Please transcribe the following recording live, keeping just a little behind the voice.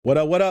What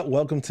up, what up?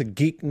 Welcome to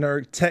Geek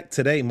Nerd Tech.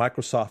 Today,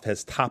 Microsoft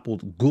has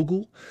toppled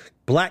Google.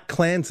 Black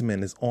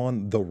Klansman is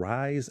on the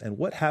rise. And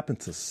what happened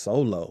to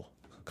Solo?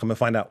 Come and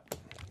find out.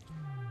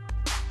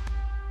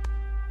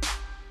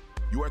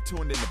 You are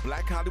tuned in to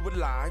Black Hollywood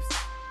Live's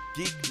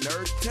Geek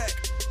Nerd Tech.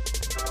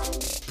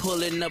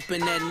 Pulling up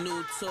in that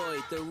new toy,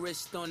 the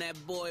wrist on that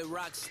boy,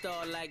 rock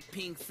star like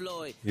Pink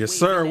Floyd. Yes,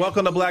 sir.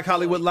 Welcome to Black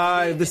Hollywood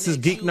Live. This is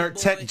Geek Nerd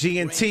Tech,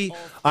 GNT.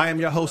 I am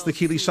your host,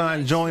 Akili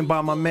Shine, joined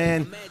by my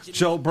man,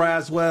 Joe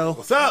Braswell.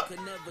 What's up?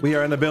 We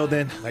are in the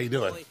building. How you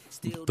doing?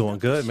 Doing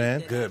good,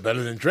 man. Good.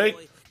 Better than Drake?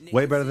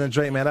 Way better than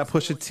Drake, man. That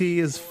Pusha T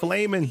is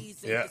flaming.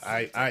 Yeah,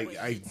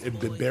 I am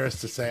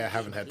embarrassed to say I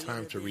haven't had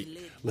time to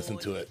listen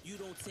to it.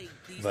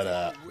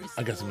 But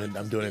I guess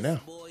I'm doing it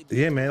now.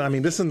 Yeah, man. I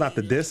mean, this is not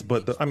the diss,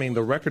 but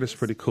the record is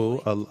pretty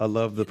cool. I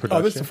love the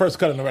production. Oh, this is the first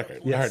cut on the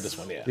record. Yes. I heard this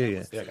one, yeah.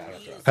 Yeah. I got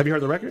it. Have you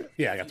heard the record?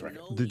 Yeah, I got the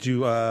record. Did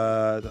you,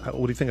 what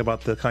do you think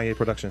about the Kanye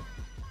production?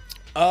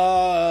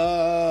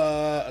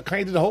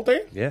 Kanye did the whole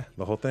thing? Yeah,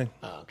 the whole thing.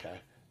 Oh, okay.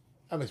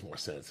 That makes more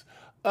sense.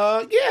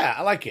 Yeah,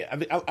 I like it. I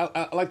think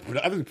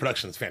the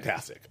production is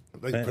fantastic.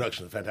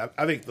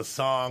 I think the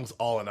songs,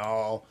 all in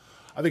all,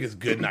 I think it's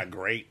good, not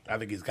great. I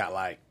think he's got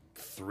like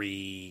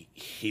 3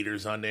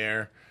 heaters on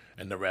there,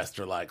 and the rest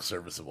are like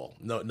serviceable.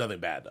 No, nothing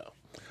bad though.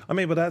 I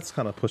mean, but that's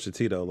kind of Pusha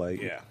T though.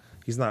 Like, yeah,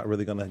 he's not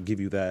really gonna give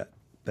you that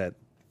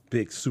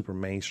big super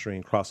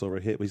mainstream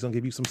crossover hit, but he's gonna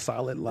give you some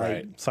solid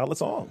solid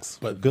songs,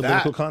 but good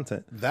lyrical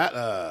content.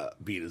 That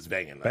beat is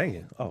banging. Though.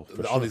 Banging. Oh,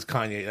 for all sure. these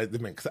Kanye.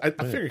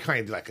 I figured Kanye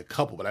did like a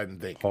couple, but I didn't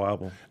think whole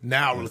album.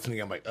 Now we're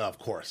listening. I'm like, of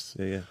course.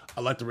 Yeah.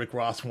 I like the Rick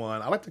Ross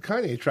one. I like the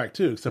Kanye track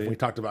too. Except when we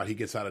talked about he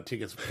gets out of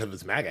tickets because of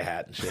his MAGA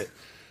hat and shit.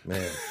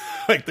 Man,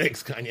 like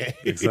thanks Kanye.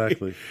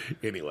 Exactly.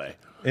 Anyway.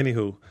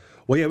 Anywho,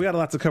 well, yeah, we got a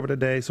lot to cover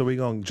today, so we're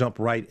gonna jump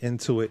right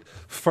into it.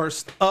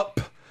 First up,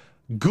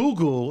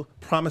 Google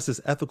promises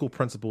ethical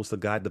principles to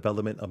guide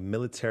development of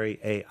military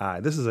AI.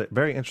 This is a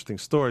very interesting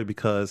story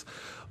because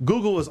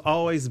Google has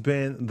always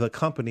been the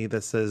company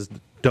that says,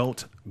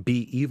 don't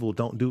be evil,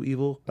 don't do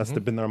evil. That's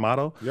been their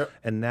motto. Yep.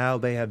 And now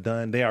they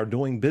are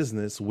doing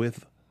business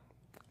with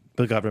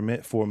the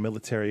government for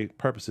military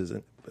purposes,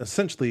 and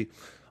essentially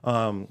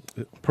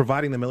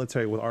providing the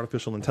military with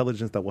artificial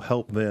intelligence that will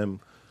help them,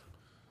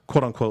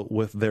 quote unquote,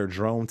 with their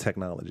drone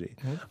technology.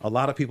 A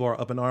lot of people are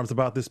up in arms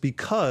about this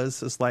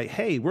because it's like,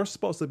 hey, we're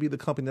supposed to be the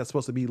company that's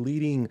supposed to be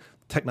leading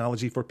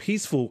technology for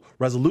peaceful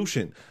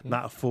resolution,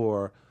 not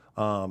for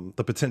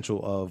the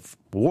potential of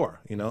war,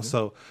 you know?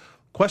 So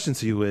question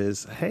to you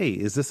is, hey,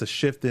 is this a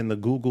shift in the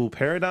Google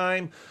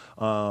paradigm?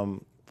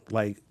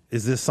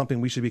 Is this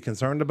something we should be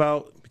concerned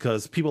about?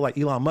 Because people like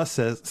Elon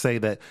Musk say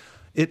that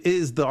it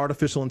is the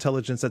artificial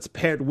intelligence that's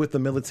paired with the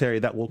military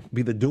that will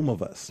be the doom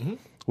of us.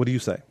 What do you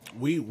say?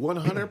 We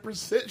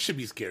 100% should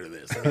be scared of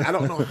this. I mean, I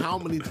don't know how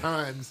many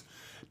times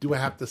do I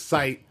have to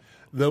cite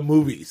the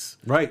movies.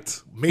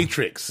 Right.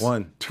 Matrix.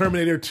 1.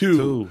 Terminator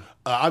 2.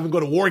 I even go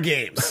to War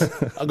Games.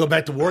 I'll go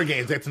back to War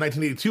Games. That's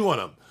 1982 on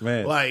them.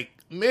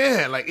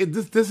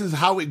 This is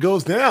how it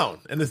goes down.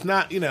 And it's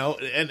not,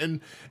 and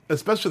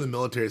especially the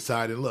military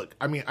side. And look,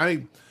 I mean,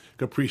 I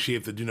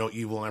appreciate the do no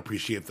evil, and I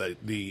appreciate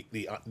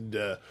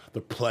the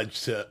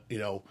pledge to,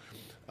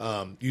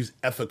 use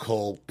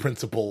ethical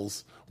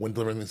principles when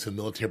delivering things to the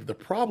military. But the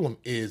problem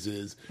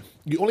is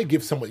you only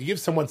give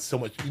someone so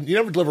much. You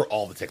never deliver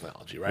all the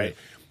technology, right?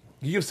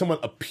 You give someone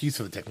a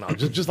piece of the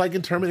technology, just like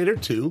in Terminator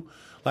 2.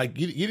 Like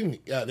you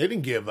didn't, they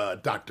didn't give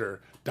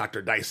Dr.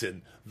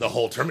 Dyson the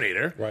whole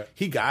Terminator. Right.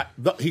 He got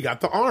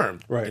the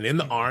arm. Right. And in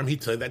the arm, he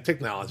took that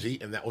technology,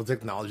 and that was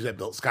technology that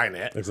built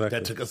Skynet. Exactly.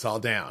 That took us all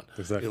down.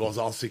 Exactly. It was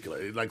all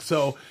circular. Like,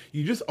 so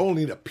you just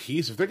only need a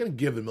piece. If they're going to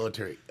give the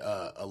military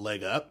a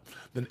leg up,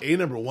 then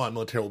number one,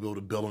 military will be able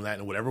to build on that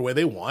in whatever way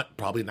they want.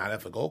 Probably not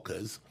ethical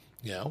because,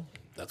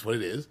 that's what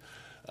it is.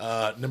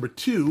 Number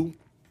 2,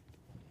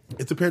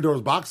 it's a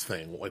Pandora's box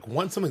thing. Like,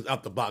 once something's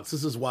out the box,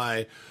 this is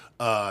why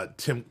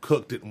Tim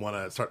Cook didn't want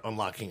to start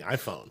unlocking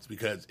iPhones,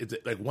 because it's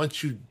like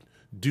once you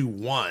do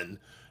one,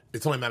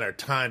 it's only a matter of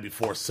time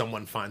before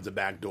someone finds a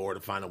back door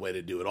to find a way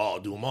to do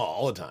them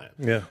all the time.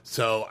 Yeah.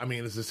 So, I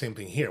mean, it's the same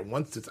thing here.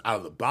 Once it's out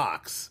of the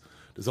box,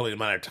 there's only a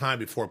matter of time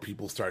before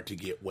people start to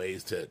get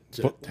ways to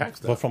tax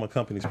them. But from a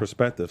company's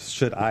perspective,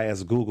 should I,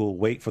 as Google,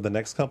 wait for the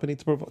next company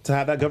to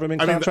have that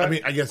government contract? I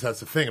mean, I guess that's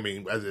the thing. I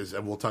mean,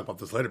 and we'll talk about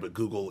this later, but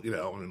Google,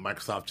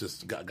 Microsoft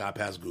just got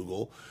past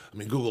Google. I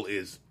mean, Google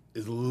is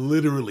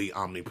literally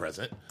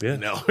omnipresent. Yeah.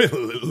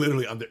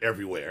 Literally under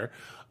everywhere.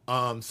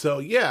 So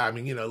yeah, I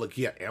mean, look,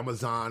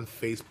 Amazon,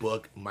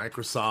 Facebook,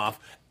 Microsoft,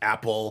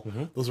 Apple,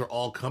 those are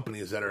all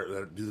companies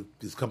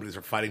these companies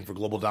are fighting for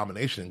global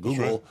domination. And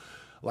Google,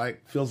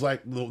 feels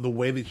like the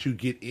way that you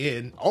get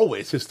in,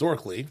 always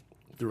historically,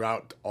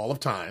 throughout all of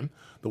time,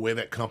 the way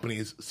that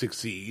companies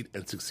succeed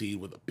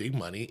with big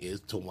money is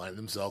to align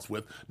themselves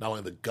with not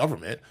only the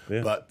government,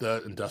 but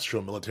the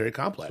industrial military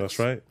complex. That's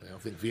right. I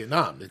think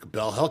Vietnam, the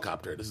Bell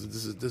helicopter. This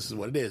is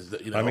what it is.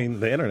 I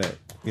mean, the internet.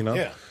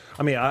 Yeah.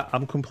 I mean,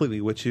 I'm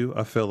completely with you.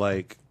 I feel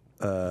like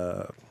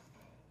it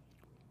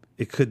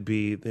could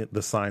be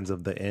the signs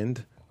of the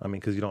end I mean,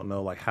 because you don't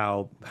know like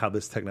how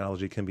this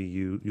technology can be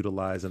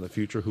utilized in the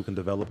future, who can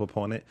develop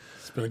upon it.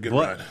 It's been a good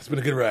ride. It's been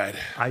a good ride.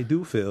 I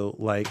do feel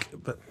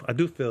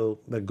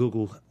that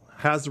Google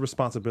has the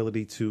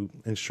responsibility to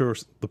ensure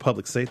the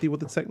public safety with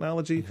the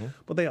technology,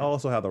 but they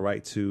also have the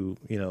right to,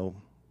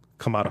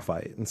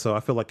 commodify it. And so I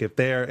feel like if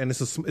they're, and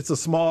it's a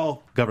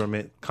small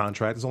government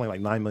contract, it's only like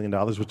 $9 million,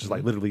 which is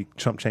like literally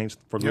chump change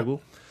for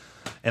Google.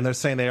 And they're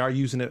saying they are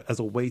using it as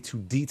a way to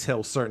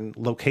detail certain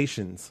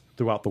locations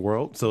throughout the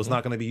world. So it's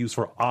not going to be used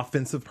for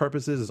offensive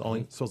purposes. It's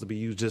only supposed to be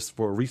used just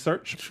for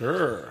research.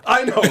 Sure.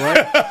 I know,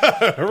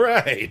 right?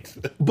 Right.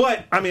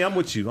 But, I mean, I'm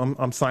with you.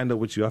 I'm signed up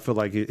with you. I feel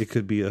like it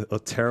could be a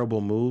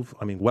terrible move.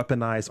 I mean,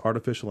 weaponized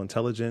artificial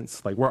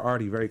intelligence. Like, we're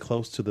already very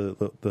close to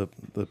the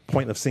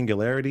point of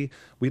singularity.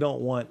 We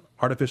don't want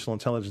artificial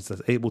intelligence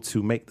that's able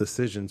to make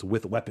decisions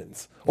with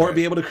weapons or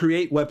be able to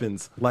create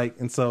weapons.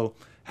 And so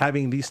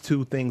having these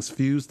two things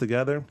fused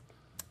together,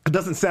 it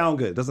doesn't sound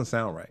good. It doesn't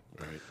sound right.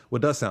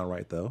 What does sound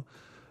right, though,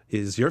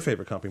 is your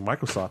favorite company,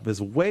 Microsoft,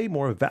 is way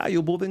more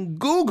valuable than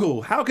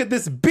Google. How could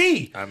this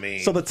be? I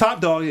mean, so the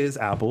top dog is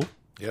Apple,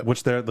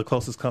 which they're the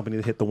closest company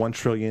to hit the 1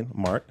 trillion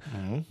mark.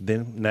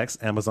 Then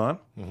next, Amazon.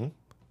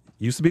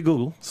 Used to be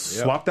Google,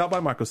 swapped out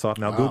by Microsoft.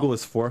 Now Google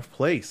is 4th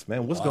place.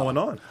 Man, what's going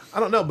on? I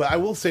don't know, but I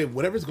will say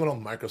whatever's going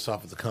on with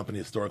Microsoft as a company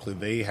historically,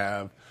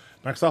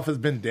 Microsoft has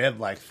been dead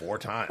like 4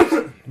 times.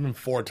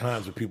 4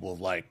 times where people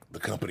have like the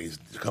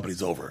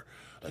company's over.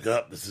 Like,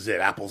 this is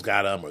it. Apple's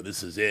got them, or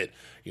this is it.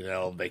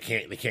 They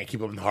can't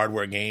keep up in the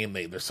hardware game.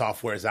 Their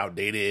software is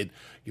outdated.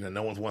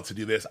 No one wants to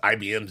do this.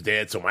 IBM's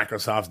dead, so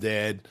Microsoft's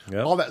dead.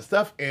 All that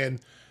stuff, and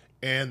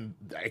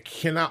I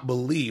cannot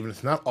believe, and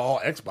it's not all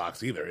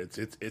Xbox either.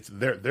 It's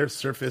their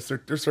Surface,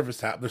 their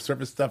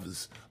Surface stuff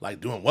is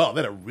like doing well.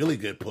 They had a really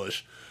good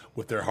push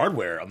with their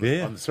hardware on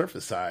the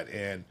Surface side,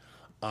 and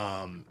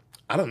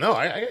I don't know.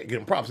 I give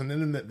them props, and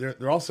then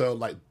they're also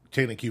like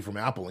taking a cue from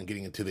Apple and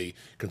getting into the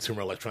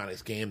consumer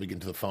electronics game, to get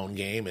into the phone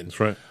game, and that's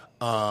right.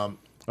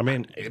 I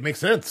mean, it makes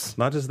sense.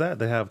 Not just that,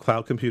 they have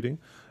cloud computing,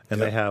 and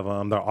they have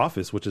their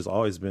Office, which has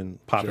always been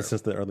popular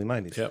since the early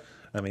 90s.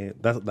 I mean,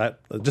 that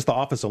just the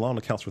Office alone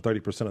accounts for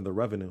 30% of their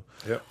revenue.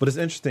 But it's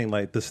interesting,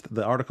 like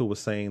the article was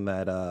saying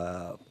that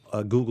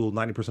Google,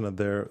 90% of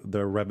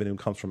their revenue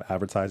comes from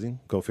advertising.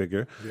 Go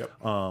figure.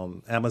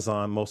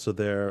 Amazon, most of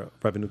their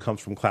revenue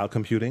comes from cloud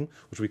computing,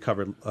 which we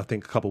covered, I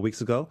think, a couple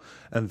weeks ago.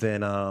 And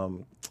then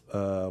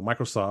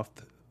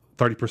Microsoft,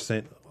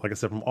 30%, like I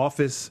said, from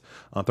Office,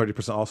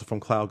 30% also from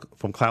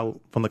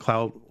the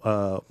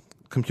cloud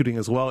computing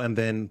as well, and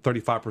then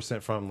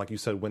 35% from, like you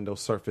said, Windows,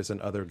 Surface, and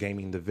other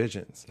gaming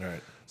divisions.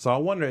 So I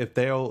wonder if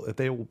they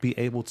will be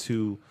able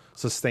to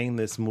sustain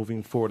this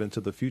moving forward into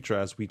the future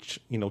as we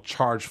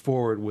charge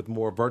forward with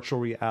more virtual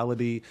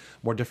reality,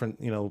 more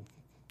different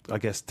I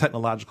guess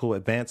technological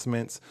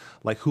advancements.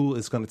 Like, who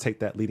is going to take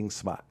that leading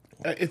spot?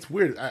 It's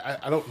weird.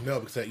 I don't know,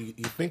 because you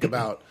think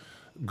about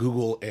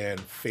Google and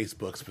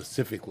Facebook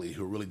specifically,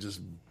 who really just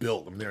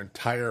built, their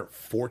entire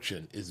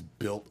fortune is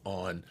built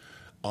on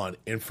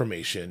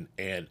information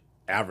and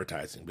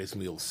advertising.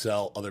 Basically, you'll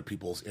sell other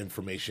people's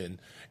information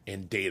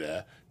and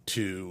data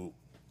to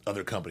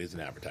other companies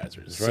and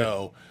advertisers.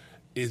 So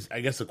I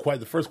guess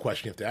the first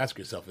question you have to ask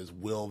yourself is,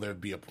 will there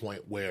be a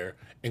point where,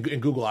 and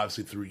Google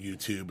obviously through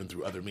YouTube and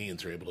through other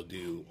means are able to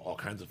do all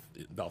kinds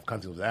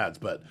of ads,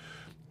 but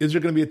is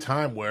there going to be a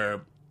time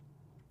where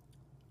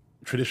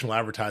traditional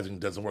advertising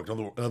doesn't work?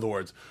 In other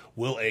words,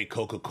 will a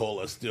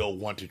Coca-Cola still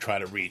want to try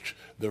to reach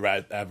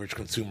the average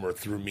consumer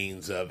through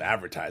means of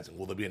advertising?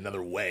 Will there be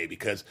another way?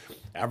 Because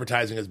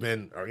advertising has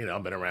been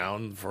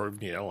around for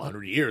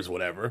 100 years or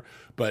whatever,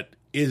 but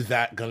is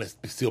that going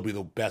to still be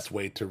the best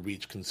way to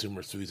reach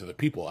consumers through these other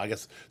people? I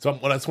guess so.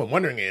 What I'm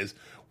wondering is,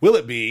 will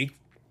it be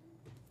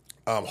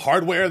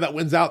hardware that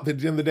wins out at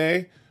the end of the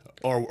day,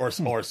 or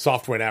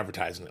software and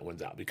advertising that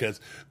wins out? Because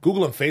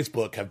Google and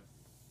Facebook have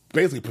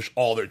basically push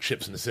all their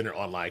chips in the center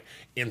on like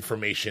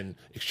information,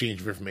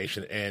 exchange of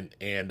information,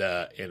 and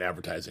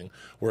advertising,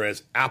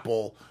 whereas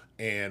Apple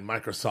and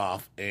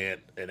Microsoft and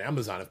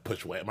Amazon have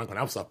pushed away.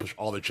 Microsoft pushed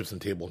all their chips on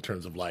the table in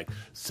terms of like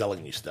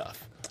selling you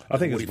stuff. I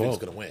think it's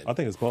both. I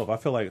think it's both. I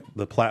feel like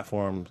the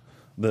platform,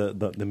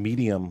 the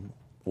medium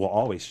will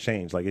always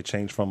change. Like, it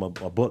changed from a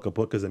book. A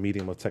book is a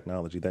medium of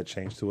technology that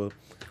changed to you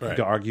could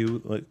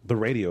argue, like, the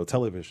radio,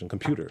 television,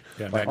 computer.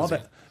 Like, all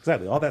that,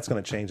 exactly. All that's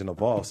going to change and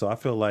evolve. So I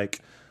feel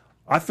like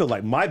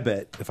my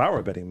bet, if I were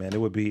a betting man,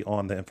 it would be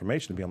on the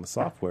information, to be on the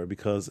software,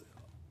 because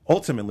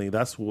ultimately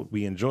that's what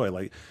we enjoy.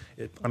 Like,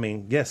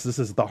 yes, this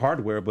is the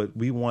hardware, but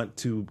we want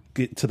to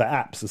get to the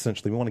apps,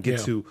 essentially. We want to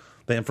get to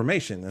the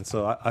information. And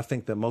so I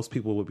think that most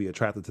people would be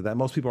attracted to that.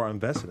 Most people are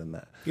invested in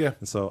that.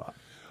 And so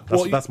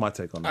that's my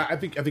take on that. I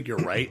think you're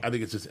right. I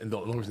think it's just, and the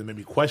only reason that made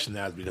me question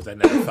that is because I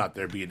never thought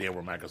there'd be a day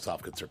where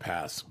Microsoft could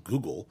surpass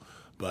Google,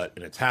 and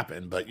it's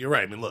happened. But you're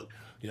right. Look,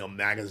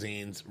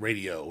 magazines,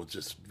 radio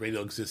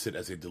existed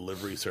as a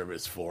delivery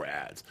service for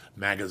ads.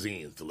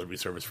 Magazines, delivery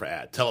service for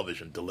ads.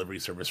 Television, delivery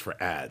service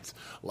for ads.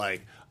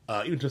 Like,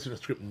 even just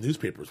script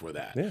newspapers were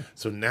that.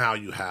 So now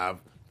you have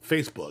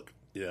Facebook,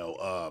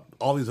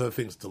 all these other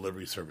things,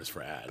 delivery service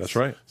for ads. That's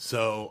right.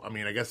 So, I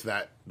mean, I guess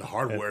that the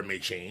hardware may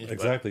change.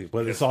 Exactly.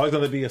 But it's always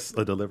going to be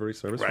a delivery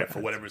service. Right, for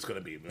whatever it's going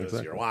to be. Whether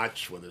it's your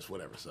watch, whether it's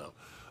whatever. So,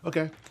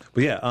 okay.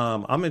 But yeah,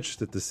 I'm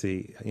interested to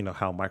see,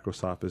 how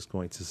Microsoft is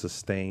going to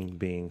sustain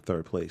being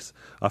third place.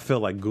 I feel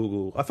like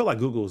Google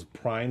is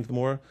primed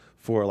more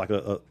for like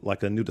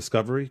a new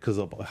discovery because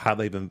of how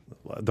they've been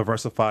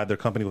diversified their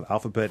company with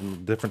Alphabet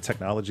and different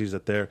technologies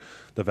that they're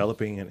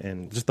developing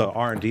and just the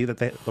R&D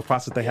the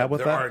process they have with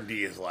their that.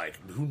 R&D is like,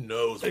 who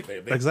knows what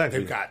Exactly.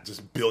 they've got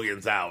just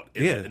billions out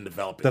in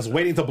developing. That's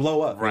waiting to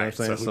blow up. Right,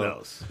 You know what I'm saying? so who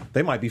knows?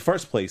 They might be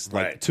first place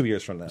Right. 2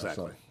 years from now.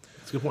 Exactly. So.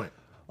 That's a good point.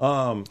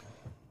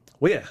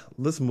 Well, yeah,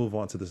 let's move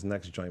on to this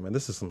next joint, man.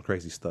 This is some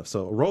crazy stuff.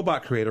 So, a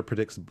robot creator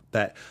predicts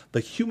that the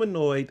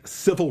humanoid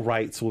civil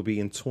rights will be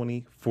in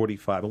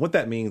 2045. And what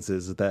that means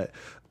is that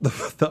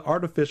the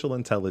artificial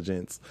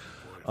intelligence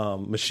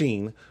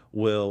machine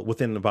will,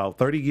 within about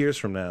 30 years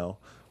from now,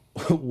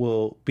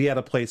 will be at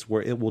a place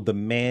where it will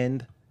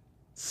demand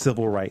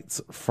civil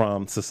rights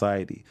from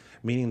society,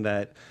 meaning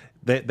that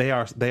they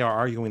are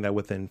arguing that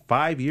within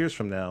 5 years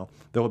from now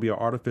there will be an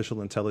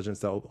artificial intelligence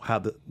that will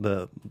have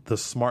the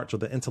smarts or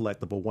the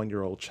intellect of a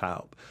 1-year-old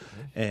child,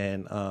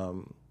 and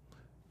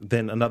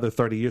then another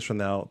 30 years from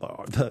now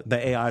the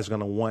AI is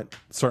going to want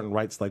certain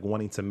rights like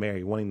wanting to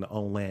marry, wanting to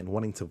own land,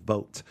 wanting to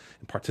vote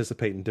and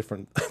participate in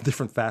different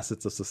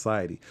facets of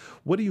society.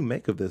 What do you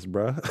make of this,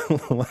 bro?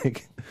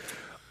 Like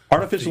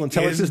artificial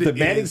intelligence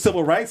demanding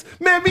civil rights?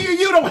 Man, me and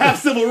you don't have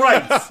civil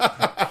rights.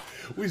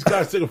 We just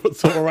got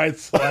civil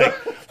rights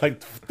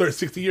like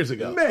 60 years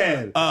ago.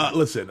 Man.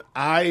 Listen,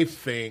 I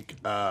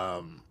think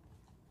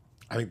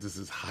this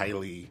is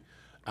highly.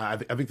 I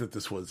think that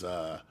this was.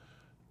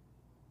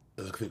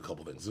 There's a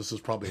couple things. This was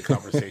probably a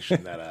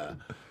conversation that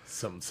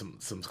some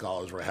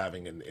scholars were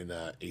having in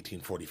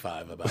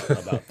 1845 about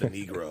the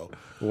Negro.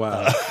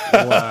 Wow.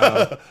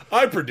 Wow.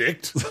 I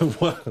predict.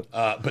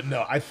 But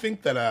no, I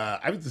think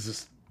this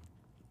is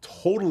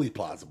totally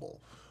plausible.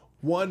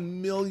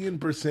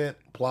 1,000,000%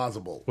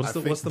 plausible. What's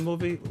the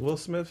movie? Will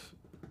Smith?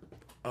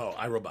 Oh,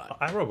 iRobot.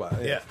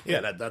 iRobot.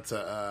 Yeah. That's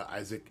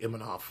Isaac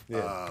Imhoff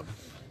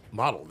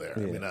model there. I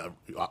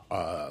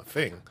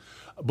mean,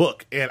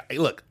 book. And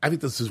look, I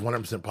think this is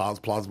 100%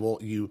 plausible.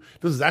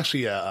 This is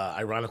actually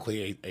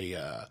ironically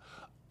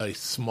a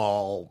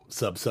small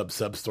sub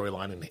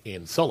storyline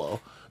in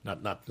Solo.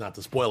 Not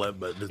to spoil it,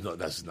 but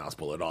that's not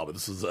spoil at all. But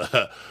this is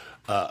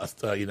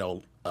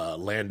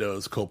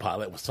Lando's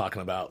co-pilot was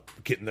talking about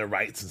getting their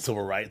rights and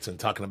civil rights, and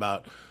talking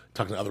to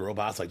other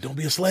robots like, don't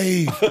be a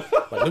slave.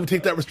 Like, let me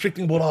take that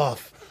restricting bolt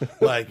off.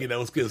 Like, it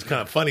was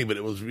kind of funny, but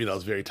it was it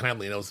was very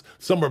timely, and it was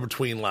somewhere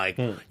between like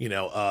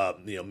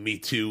Me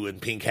Too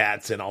and pink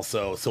hats and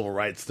also civil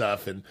rights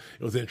stuff, and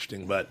it was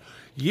interesting. But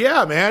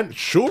yeah, man,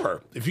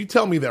 sure. If you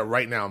tell me that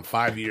right now in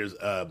 5 years,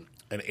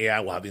 an AI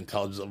will have the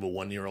intelligence of a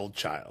 1-year-old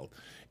child,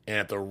 and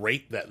at the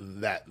rate that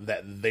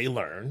they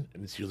learn,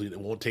 and it's usually, it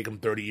won't take them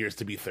 30 years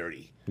to be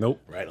 30.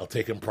 Nope. Right? It'll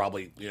take them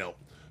probably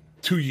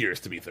 2 years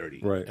to be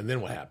 30. Right. And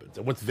then what happens?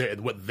 And what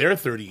their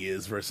 30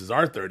 is versus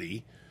our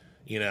 30,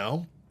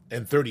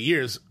 in 30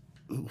 years,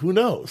 who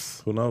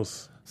knows? Who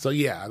knows? So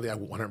yeah, I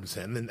think 100%.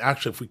 And then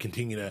actually, if we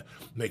continue to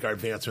make our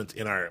advancements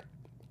in our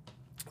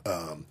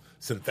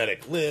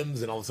synthetic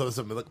limbs and all this other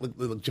stuff,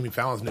 look, Jimmy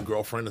Fallon's new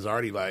girlfriend is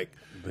already like,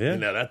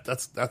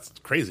 that's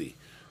crazy.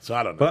 So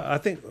I don't know.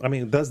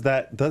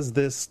 But does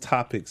this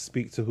topic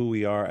speak to who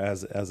we are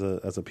as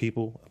a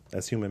people,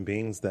 as human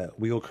beings, that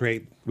we will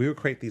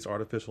create these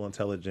artificial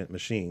intelligent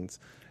machines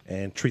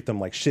and treat them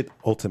like shit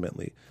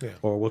ultimately,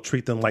 or we'll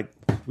treat them like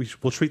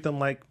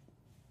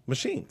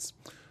machines,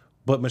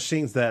 but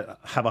machines that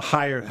have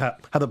have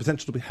the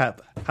potential to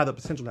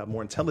have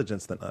more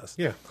intelligence than us.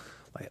 Yeah.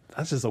 Like,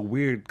 that's just a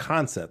weird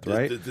concept,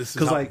 right? This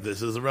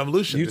is a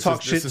revolution. You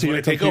talk shit to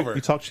your computer. You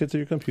talk shit to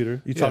your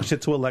computer. You talk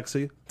shit to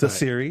Alexa, to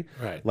Siri.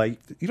 Right. Like,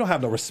 you don't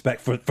have no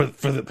respect for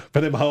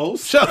them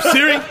hoes. Shut up,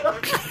 Siri.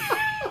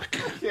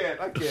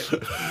 I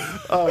can't.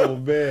 Oh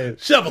man.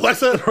 Shut up,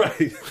 Alexa.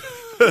 Right.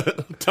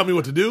 Tell me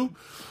what to do.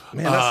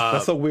 Man,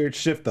 that's a weird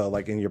shift though.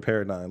 Like in your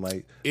paradigm,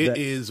 like it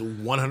is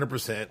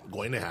 100%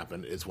 going to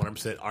happen. It's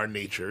 100% our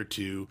nature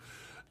to,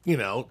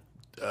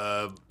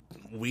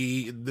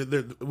 we did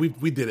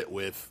it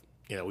with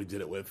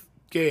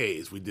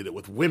gays, we did it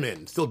with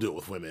women, still do it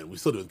with women, we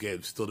still do it with gays,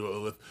 we still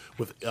do it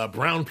with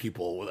brown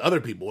people, with other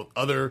people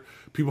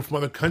from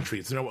other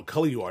countries. No matter what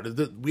color you are,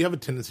 we have a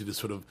tendency to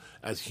sort of,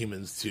 as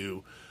humans,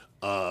 to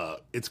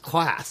it's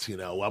class.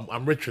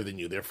 I'm richer than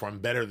you, therefore I'm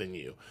better than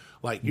you.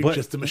 Like, you're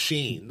just a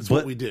machine. That's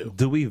what we do.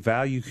 Do we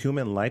value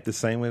human life the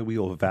same way we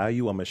will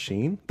value a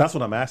machine? That's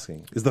what I'm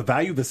asking. Is the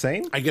value the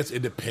same? I guess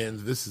it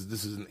depends. This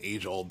is an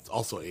age-old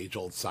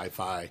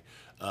sci-fi.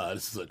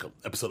 This is like an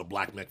episode of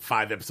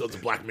 5 episodes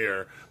of Black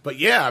Mirror. But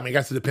yeah, I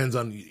guess it depends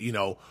on,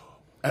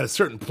 at a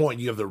certain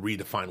point you have to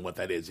redefine what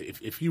that is.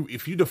 If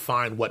you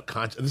define what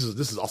this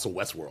is also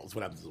Westworld. It's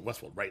what happens in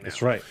Westworld right now.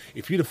 That's right.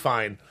 If you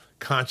define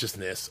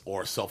consciousness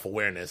or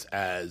self-awareness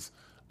as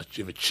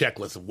you have a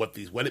checklist of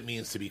what it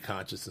means to be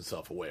conscious and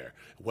self-aware,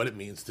 what it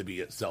means to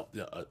be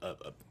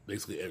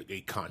basically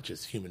a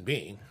conscious human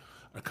being,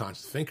 a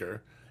conscious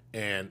thinker.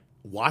 And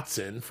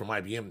Watson from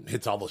IBM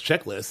hits all those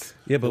checklists.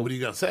 Yeah, but what are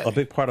you gonna say? A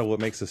big part of what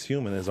makes us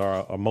human is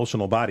our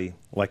emotional body.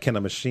 Like, can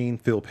a machine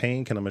feel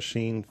pain? Can a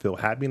machine feel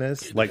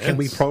happiness? Like, can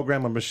we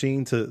program a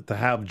machine to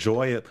have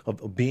joy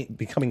of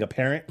becoming a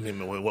parent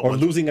or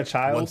losing a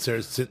child? Once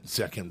there's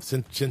sentient,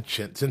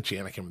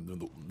 I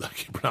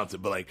can't pronounce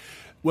it, but like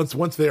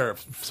once they're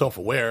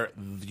self-aware,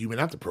 you may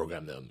have to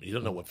program them. You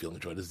don't know what feeling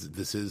joy.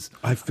 This is.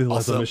 I feel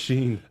also, as a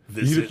machine.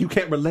 You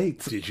can't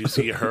relate. Did you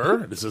see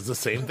her? This is the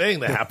same thing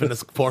that happened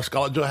to poor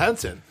Scarlett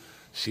Johansson.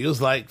 She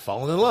was like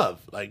falling in love.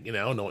 Like,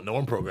 no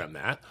one programmed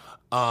that.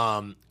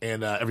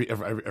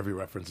 Every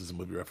reference is a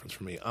movie reference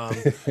for me.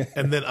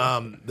 And then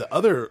the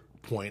other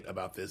point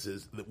about this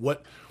is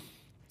that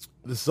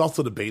this is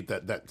also a debate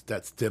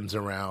that stems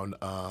around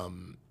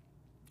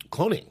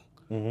cloning.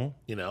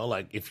 Mm-hmm.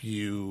 Like if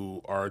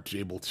you are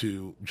able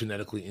to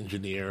genetically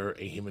engineer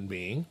a human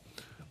being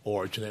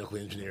or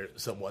genetically engineer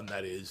someone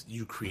that is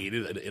you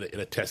created in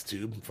a test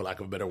tube, for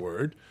lack of a better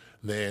word,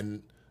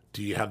 then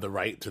do you have the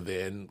right to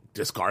then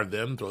discard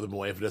them, throw them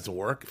away if it doesn't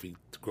work? If he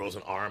grows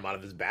an arm out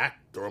of his back,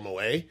 throw him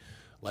away?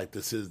 Like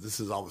this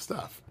is all the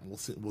stuff. We'll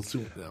see.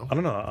 I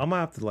don't know. I'm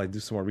gonna have to do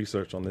some more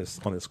research on this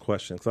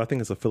question because I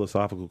think it's a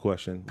philosophical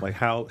question. Like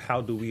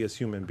how do we as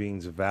human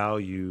beings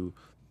value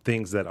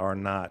things that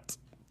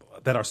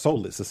are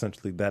soulless,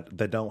 essentially,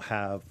 that don't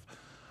have.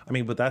 I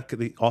mean, but that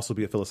could also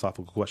be a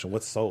philosophical question.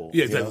 What's soul?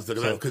 Yeah,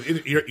 exactly. Because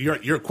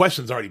your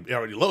question's already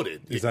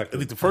loaded. Exactly. I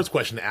think the first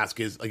question to ask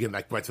is, again,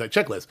 back to that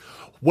checklist.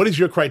 What is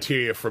your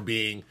criteria for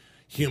being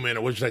human,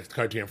 or what's your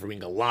criteria for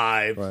being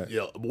alive? Right.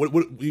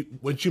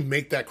 Once you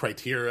make that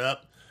criteria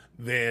up,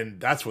 then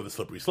that's where the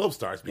slippery slope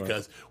starts.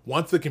 Because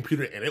once the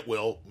computer, and it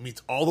will,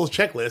 meets all those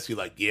checklists, you're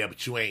like, yeah,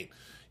 but you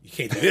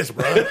can't do this,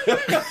 bro.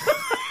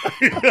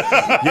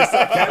 Yes,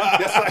 I can.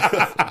 Yes,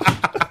 I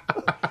can.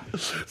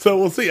 So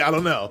we'll see. I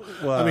don't know.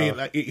 Wow. I mean,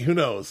 who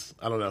knows?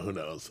 I don't know. Who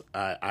knows?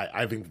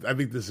 I think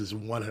this is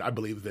I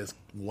believe this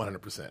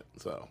 100%.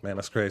 So man,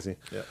 that's crazy.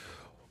 Yeah.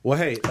 Well,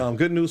 hey,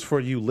 good news for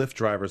you Lyft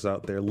drivers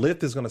out there.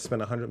 Lyft is going to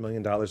spend $100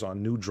 million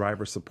on new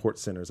driver support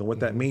centers. And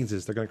what that means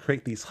is they're going to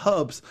create these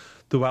hubs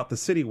throughout the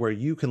city where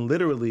you can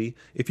literally,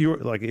 if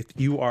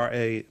you are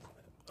a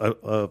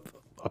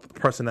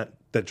person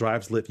that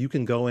drives Lyft, you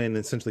can go in and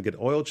essentially get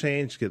oil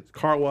change, get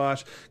car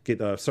wash, get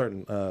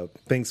certain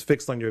things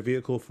fixed on your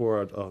vehicle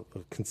for a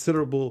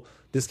considerable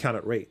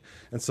discounted rate.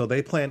 And so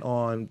they plan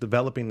on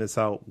developing this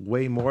out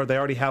way more. They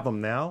already have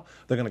them now.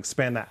 They're going to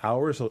expand the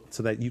hours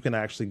so that you can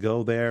actually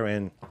go there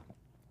and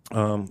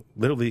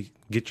literally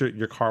get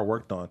your car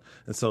worked on.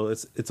 And so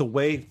it's a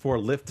way for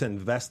Lyft to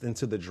invest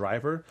into the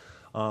driver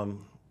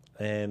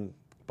and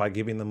by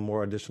giving them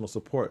more additional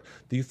support.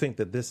 Do you think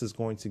that this is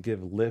going to give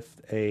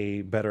Lyft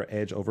a better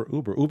edge over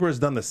Uber? Uber has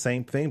done the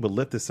same thing, but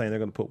Lyft is saying they're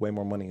going to put way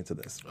more money into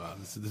this.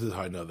 This is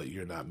how I know that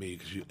you're not me,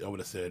 because I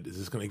would have said, is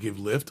this going to give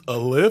Lyft a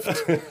lift?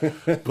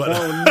 But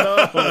oh,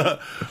 no.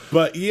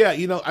 But yeah, I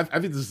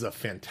think this is a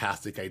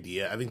fantastic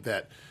idea. I think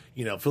that,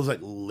 it feels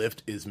like Lyft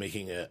is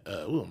making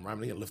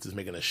Lyft is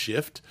making a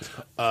shift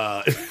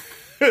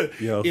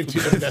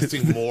into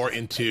investing more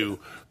into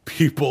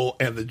people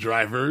and the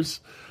drivers.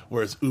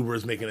 Whereas Uber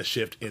is making a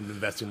shift in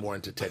investing more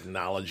into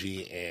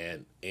technology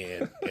and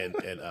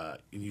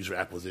user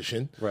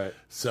acquisition. Right.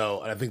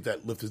 So I think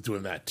that Lyft is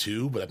doing that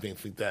too. But I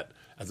think that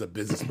as a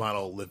business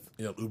model,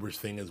 Lyft, Uber's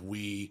thing is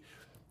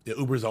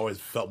Uber's always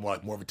felt more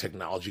of a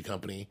technology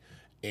company,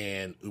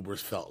 and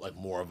Uber's felt like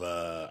more of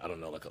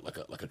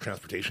like a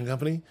transportation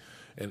company.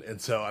 And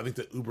so I think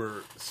that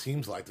Uber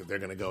seems like that they're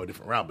going to go a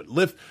different route. But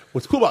Lyft,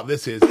 what's cool about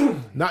this is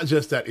not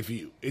just that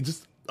it's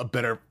just a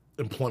better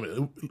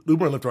employment.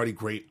 Uber and Lyft are already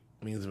great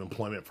means of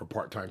employment for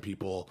part-time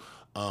people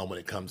when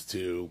it comes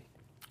to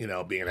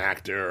being an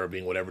actor or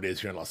being whatever it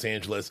is here in Los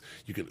Angeles.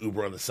 You can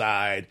Uber on the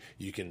side,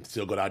 you can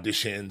still go to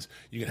auditions,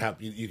 you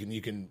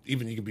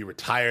can be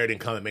retired and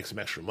come and make some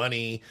extra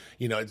money.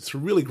 It's a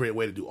really great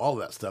way to do all of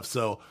that stuff.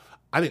 So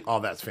I think all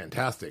that's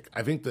fantastic.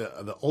 I think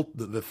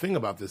the thing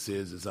about this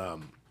is the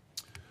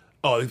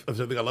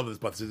thing I love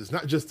about this is it's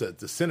not just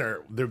the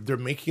center. They're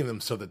making them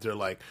so that they're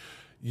like,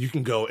 you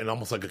can go in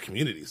almost like a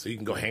community. So you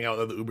can go hang out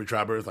with other Uber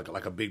drivers,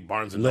 like a big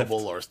Barnes &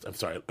 Noble,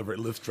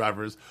 Lyft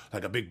drivers,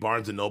 like a big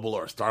Barnes & Noble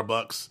or a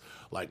Starbucks.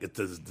 Like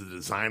the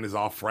design is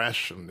all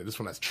fresh, and this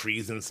one has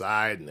trees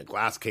inside and a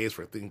glass case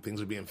where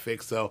things are being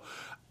fixed. So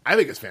I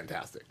think it's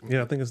fantastic.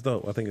 Yeah, I think it's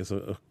dope. I think it's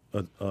a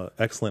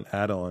excellent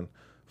add-on,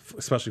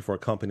 especially for a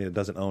company that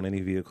doesn't own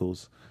any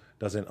vehicles.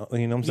 Doesn't, what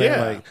I'm saying?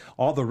 Yeah. Like,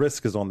 all the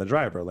risk is on the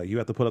driver. Like, you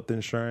have to put up the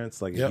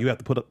insurance. Like, you have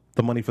to put up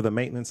the money for the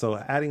maintenance. So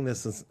adding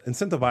this,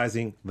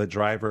 incentivizing the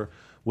driver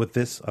with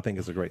this, I think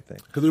is a great thing.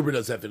 Because Uber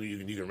does that thing.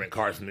 You can rent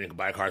cars from them, you can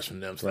buy cars from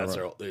them. So that's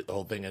the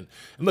whole thing. And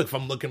look, if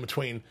I'm looking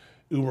between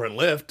Uber and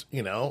Lyft,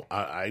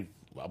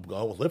 I'm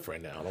going with Lyft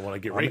right now. I don't want to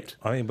get raped.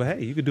 I mean, but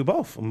hey, you could do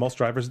both. Most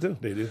drivers do.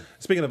 They do.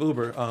 Speaking of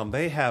Uber,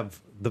 they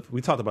have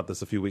we talked about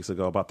this a few weeks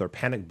ago about their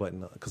panic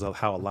button because of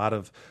how a lot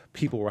of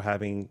people were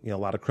having a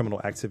lot of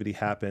criminal activity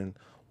happen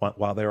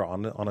while they were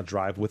on a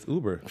drive with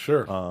Uber.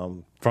 Sure.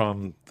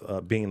 From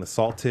being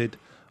assaulted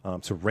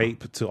to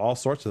rape to all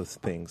sorts of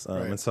things.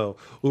 Right. And so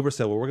Uber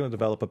said, well, we're going to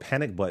develop a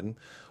panic button,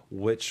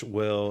 which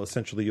will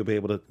essentially you'll be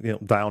able to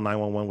dial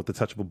 911 with the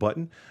touchable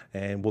button,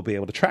 and we'll be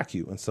able to track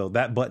you. And so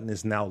that button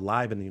is now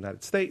live in the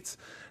United States,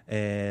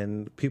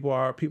 and people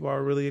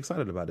are really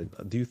excited about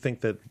it. Do you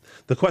think that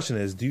the question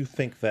is? Do you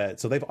think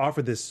that so they've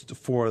offered this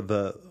for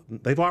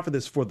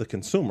the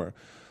consumer,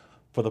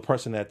 for the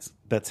person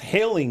that's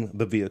hailing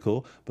the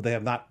vehicle, but they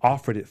have not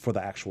offered it for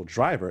the actual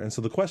driver. And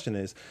so the question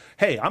is,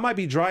 hey, I might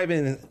be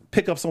driving and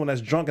pick up someone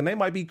that's drunk and they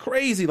might be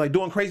crazy, like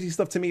doing crazy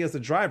stuff to me as the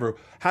driver.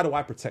 How do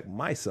I protect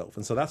myself?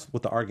 And so that's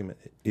what the argument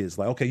is.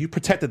 Like, okay, you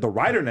protected the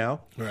rider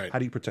now. Right. How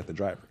do you protect the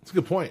driver? It's a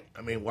good point.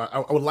 I mean,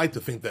 I would like to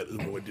think that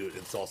Uber would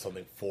install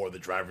something for the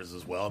drivers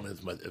as well. I mean,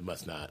 it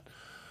must not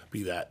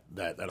be that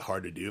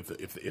hard to do.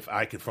 If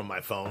I could, from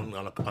my phone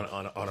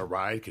on a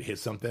ride, could hit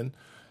something,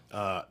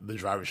 the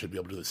driver should be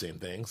able to do the same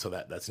thing. So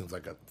that seems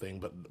like a thing,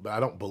 but I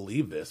don't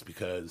believe this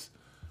because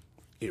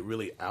it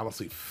really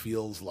honestly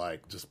feels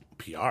like just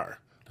PR,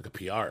 like a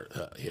PR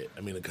hit.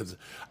 I mean, because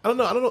I don't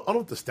know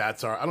what the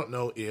stats are. I don't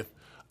know if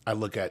you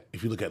look at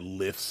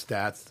Lyft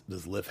stats,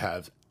 does Lyft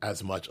have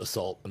as much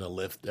assault in a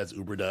Lyft as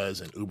Uber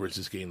does, and Uber's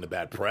just getting the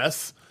bad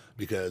press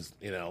because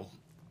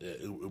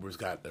Uber's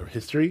got their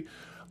history.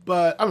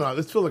 But I don't know.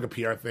 This feels like a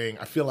PR thing.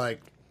 I feel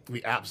like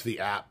the app's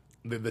the app.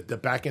 The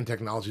back end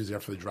technology is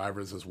there for the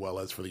drivers as well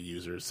as for the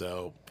users.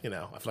 So, I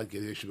feel like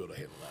they should be able to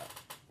handle that.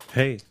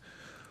 Hey,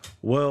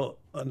 well,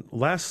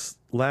 last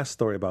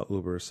story about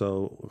Uber.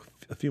 So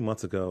a few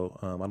months ago,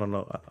 I don't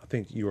know, I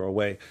think you were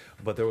away,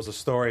 but there was a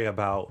story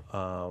about,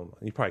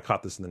 you probably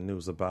caught this in the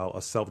news, about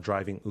a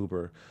self-driving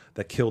Uber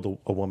that killed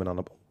a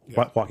woman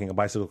walking a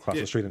bicycle across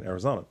the street in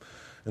Arizona.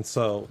 And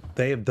so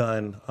they have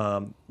done,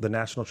 the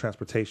National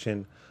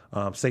Transportation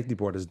Safety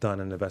Board has done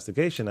an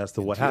investigation as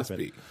to what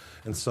happened.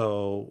 And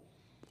so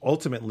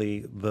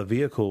ultimately the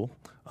vehicle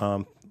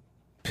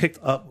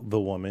picked up the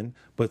woman,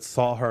 but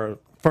saw her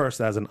first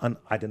as an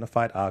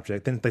unidentified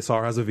object. Then they saw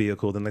her as a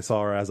vehicle. Then they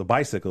saw her as a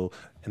bicycle.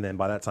 And then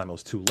by that time it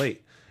was too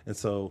late. And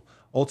so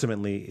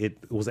ultimately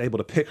it was able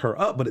to pick her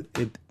up, but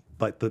it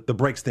like the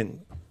brakes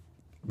didn't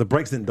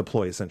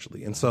deploy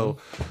essentially. And so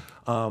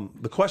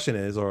the question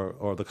is,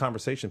 or the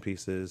conversation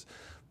piece is,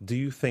 do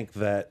you think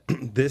that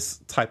this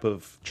type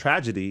of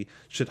tragedy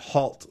should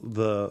halt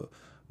the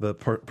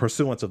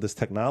pursuance of this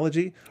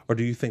technology, or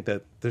do you think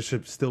that there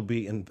should still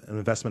be an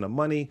investment of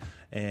money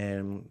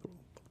and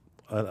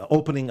an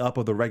opening up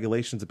of the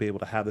regulations to be able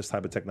to have this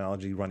type of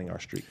technology running our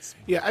streets?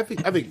 Yeah, I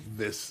think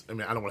this. I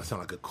mean, I don't want to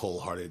sound like a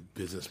cold-hearted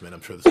businessman.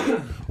 I'm sure this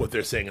is what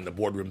they're saying in the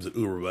boardrooms at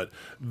Uber, but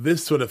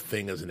this sort of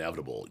thing is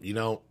inevitable. I mean,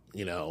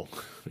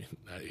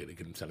 it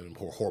can sound even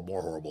more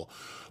horrible,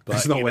 but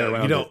there's no way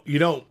around it. You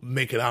don't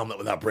make an omelet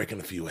without breaking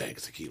a few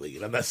eggs,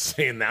 Akili. I'm not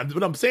saying that,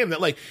 but I'm saying that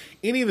like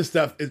any of the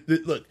stuff.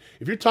 Look,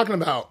 if you're talking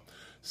about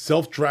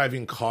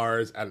self-driving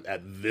cars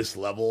at this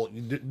level,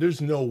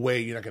 there's no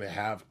way you're not going to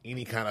have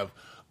any kind of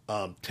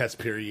test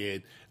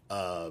period,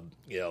 beta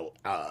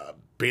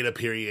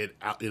period,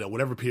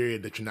 whatever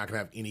period that you're not going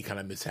to have any kind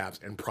of mishaps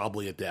and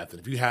probably a death.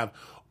 And if you have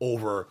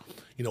over,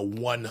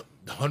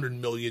 100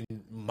 million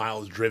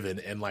miles driven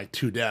and like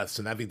 2 deaths,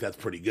 and I think that's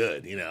pretty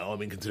good. I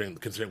mean, considering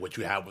what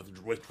you have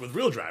with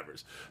real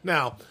drivers.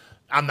 Now,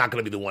 I'm not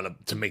going to be the one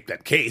to make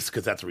that case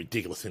because that's a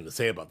ridiculous thing to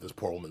say about this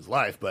poor woman's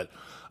life. But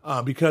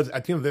because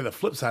at the end of the day, the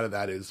flip side of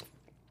that is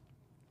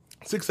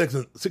 6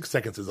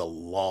 seconds is a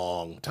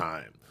long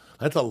time.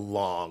 That's a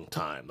long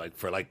time,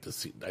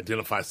 to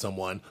identify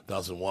someone,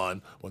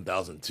 2001,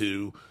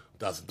 1002,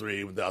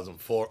 2003,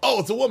 2004. Oh,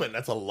 it's a woman.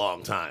 That's a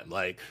long time.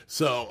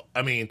 So,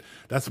 I mean,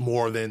 that's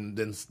more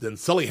than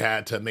Sully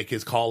had to make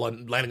his call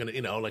on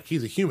landing on,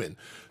 he's a human.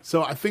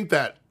 So I think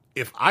that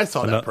if I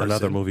saw that person.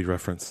 Another movie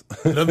reference.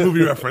 Another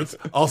movie reference,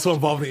 also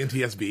involving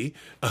NTSB.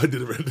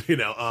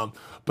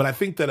 But I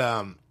think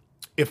that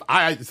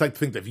it's like to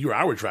think that if you or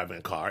I were driving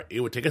a car, it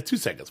would take us 2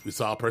 seconds. We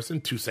saw a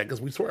person, 2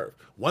 seconds, we swerve.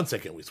 1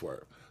 second, we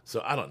swerve. So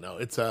I don't know.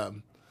 It's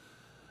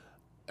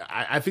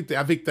I think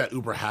that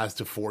Uber has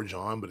to forge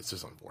on, but it's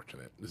just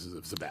unfortunate.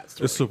 It's a bad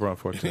story. It's super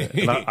unfortunate.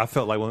 And I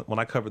felt like when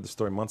I covered the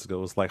story months ago,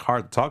 it was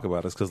hard to talk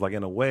about it because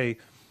in a way,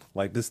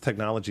 this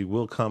technology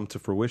will come to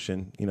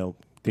fruition,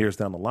 years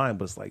down the line,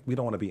 but it's we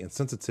don't want to be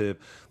insensitive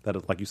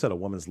that, like you said, a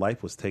woman's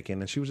life was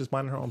taken and she was just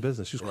minding her own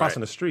business. She was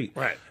crossing the street.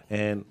 Right.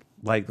 And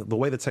the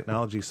way the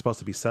technology is supposed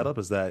to be set up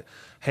is that,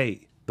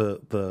 hey,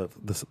 the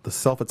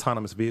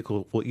self-autonomous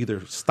vehicle will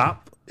either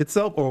stop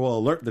itself or will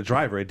alert the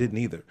driver it didn't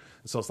either.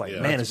 So it's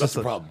it's just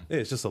a problem.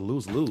 It's just a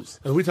lose-lose.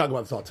 And we talk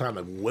about this all the time.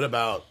 What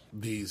about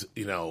these,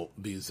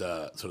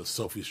 sort of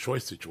Sophie's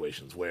Choice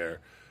situations where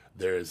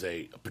there's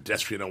a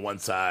pedestrian on one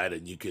side,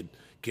 and you could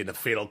get in a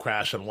fatal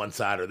crash on one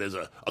side, or there's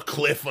a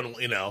cliff on,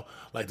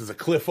 like there's a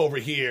cliff over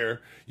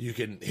here. You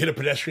can hit a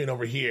pedestrian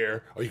over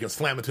here, or you can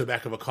slam into the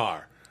back of a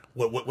car.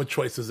 What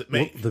choice does it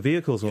make? Well, the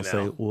vehicle's going to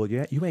say, well,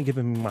 yeah, you ain't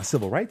giving me my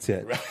civil rights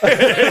yet.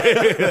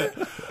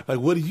 Like,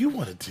 what do you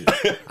want to do?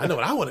 I know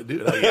what I want to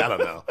do. Like, I don't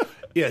know.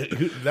 Yeah,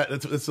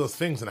 it's those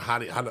things. And how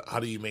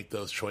do you make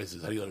those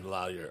choices? How do you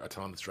allow your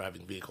autonomous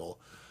driving vehicle?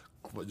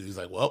 He's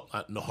like, well,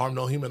 no harm,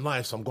 no human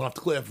life, so I'm going off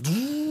the cliff.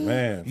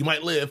 Man. You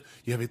might live.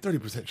 You have a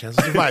 30% chance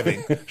of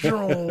surviving.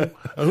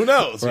 Who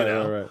knows?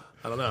 Right.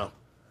 I don't know.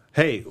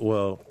 Hey,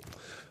 well,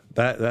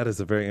 that is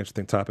a very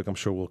interesting topic. I'm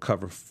sure we'll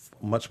cover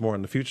much more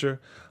in the future.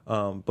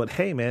 But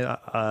hey, man,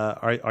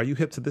 are you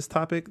hip to this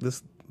topic?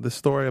 This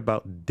story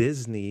about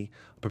Disney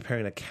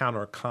preparing to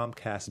counter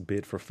Comcast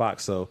bid for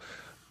Fox. So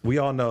we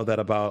all know that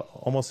about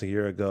almost a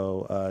year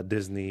ago,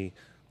 Disney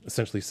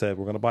essentially said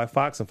we're going to buy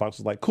Fox, and Fox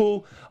was like,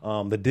 cool.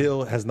 The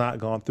deal has not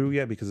gone through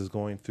yet because it's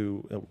going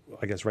through,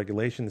 I guess,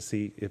 regulation to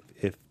see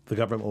if the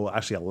government will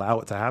actually allow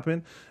it to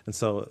happen. And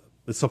so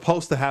it's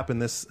supposed to happen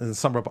this in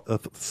summer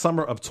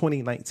of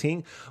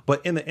 2019.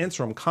 But in the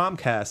interim,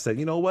 Comcast said,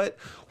 you know what?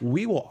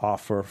 We will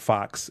offer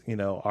Fox,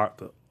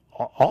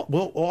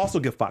 we'll also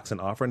give Fox an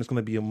offer, and it's going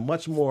to be a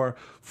much more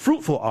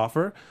fruitful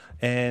offer.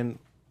 And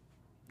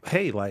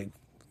hey, like,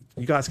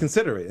 you guys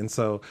consider it. And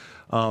so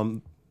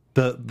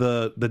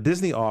the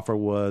Disney offer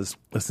was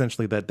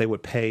essentially that they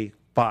would pay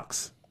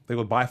Fox, they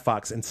would buy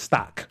Fox in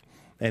stock,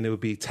 and it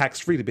would be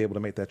tax-free to be able to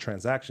make that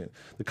transaction.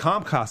 The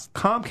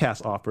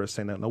Comcast offer is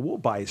saying, no, we'll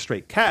buy it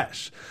straight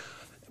cash.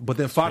 But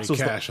then Fox was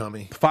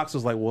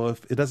like, well,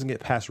 if it doesn't get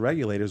past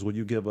regulators, will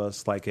you give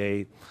us like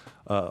a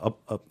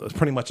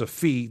pretty much a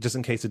fee just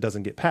in case it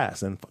doesn't get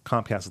passed? And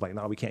Comcast is like,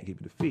 no, we can't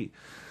give you the fee.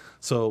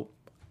 So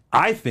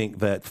I think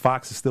that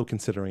Fox is still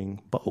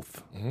considering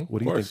both. Mm-hmm. What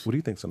do you think? What do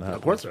you think's going to happen?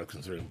 Of course, they're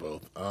considering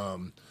both.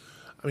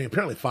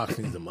 Apparently Fox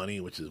needs the money,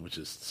 which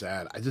is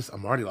sad.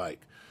 I'm already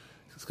like,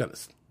 it's got a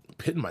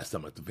pit in my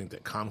stomach to think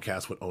that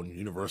Comcast would own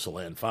Universal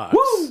and Fox.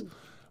 Woo!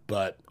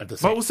 But at the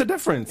same, but what's the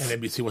difference?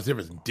 And NBC, what's the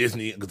difference?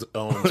 Disney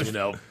owns,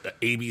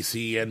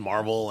 ABC and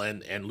Marvel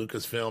and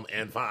Lucasfilm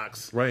and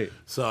Fox. Right.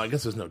 So I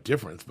guess there's no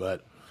difference.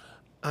 But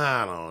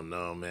I don't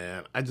know,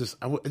 man. I just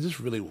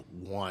really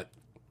want.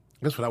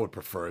 I guess what I would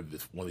prefer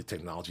if one of these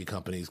technology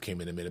companies came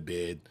in and made a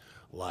bid,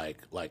 like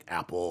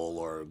Apple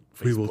or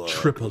Facebook. We will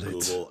triple or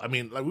Google. I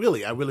mean, like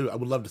really, I would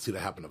love to see that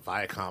happen to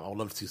Viacom. I would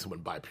love to see someone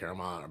buy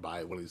Paramount or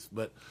buy one of these.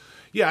 But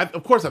yeah,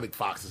 of course, I think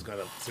Fox is going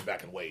to sit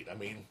back and wait. I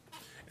mean,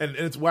 and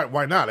it's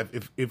why not?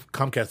 If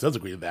Comcast does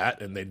agree to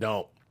that and they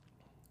don't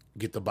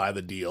get to buy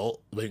the deal,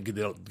 they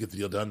don't get the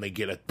deal done, they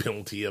get a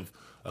penalty of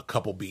a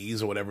couple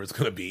Bs or whatever it's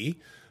going to be.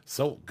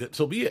 So good,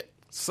 so be it.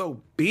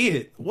 So be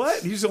it.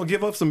 What? You just gonna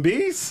give up some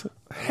Bs?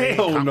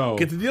 Hell no.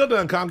 Get the deal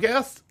done,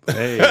 Comcast.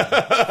 Hey,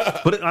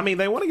 but I mean,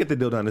 they want to get the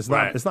deal done. It's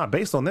not. It's not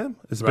based on them.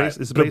 It's based.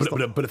 It's based.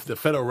 But if the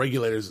federal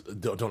regulators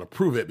don't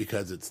approve it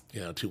because it's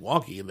too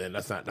wonky, then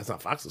that's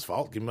not Fox's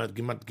fault. Give my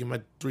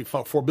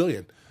 $4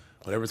 billion,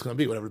 whatever it's going to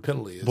be, whatever the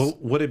penalty is.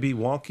 But would it be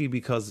wonky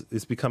because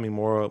it's becoming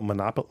more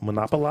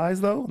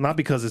monopolized though? Not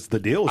because it's the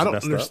deal. I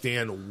don't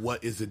understand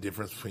what is the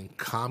difference between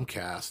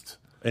Comcast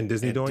and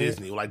Disney doing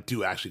Disney. Well, I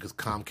do actually, because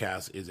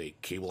Comcast is a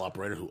cable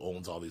operator who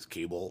owns all these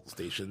cable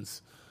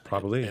stations.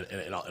 Probably.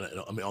 And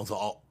owns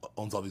all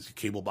these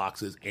cable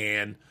boxes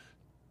and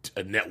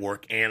a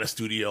network and a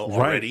studio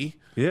already.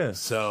 Yeah.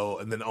 So,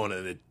 and then own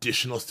an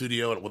additional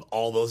studio with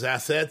all those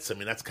assets. I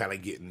mean, that's kind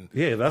of getting...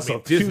 Yeah, that's a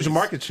huge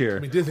market share. I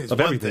mean, Disney's of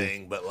one everything.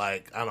 thing, but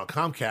like, I don't know,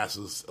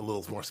 Comcast is a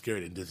little more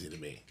scary than Disney to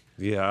me.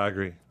 Yeah, I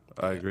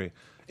agree.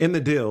 In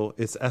the deal,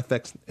 it's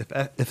FX.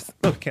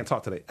 Can't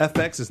talk today.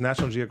 FX is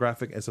National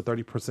Geographic. It's a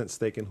 30%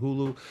 stake in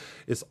Hulu.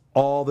 It's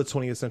all the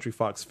 20th Century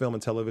Fox film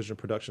and television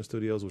production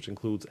studios, which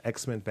includes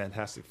X-Men,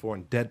 Fantastic Four,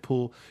 and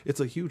Deadpool. It's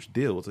a huge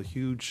deal. It's a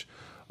huge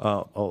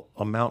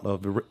amount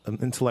of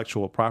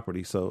intellectual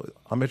property. So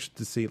I'm interested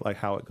to see like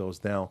how it goes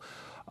down.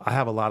 I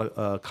have a lot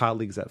of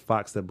colleagues at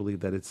Fox that believe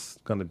that it's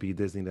going to be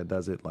Disney that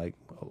does it. Like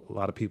a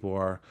lot of people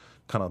are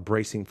kind of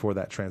bracing for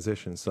that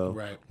transition.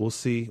 So we'll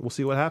see. We'll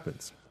see what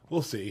happens.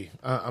 We'll see.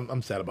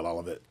 I'm sad about all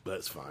of it, but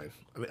it's fine.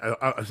 I mean,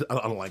 I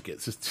don't like it.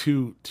 It's just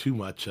too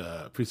much.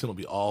 Pretty soon it'll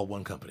be all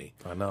one company.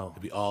 I know.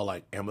 It'll be all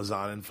like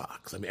Amazon and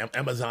Fox. I mean,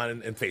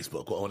 Amazon and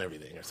Facebook will own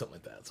everything or something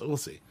like that. So we'll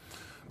see.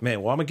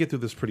 Man, well, I'm going to get through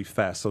this pretty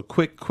fast. So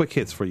quick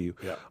hits for you.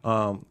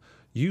 Yeah.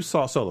 You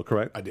saw Solo,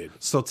 correct? I did.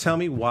 So tell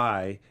me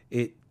why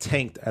it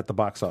tanked at the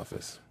box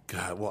office.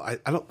 God, well, I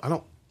don't.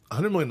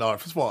 $100 million.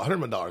 First of all, $100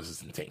 million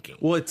isn't tanking.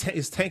 Well,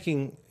 it's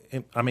tanking.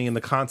 In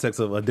the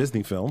context of a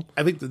Disney film,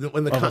 I think in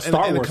the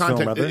Star Wars film,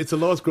 rather. It's the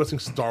lowest grossing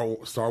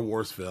Star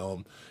Wars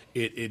film.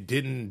 It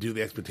didn't do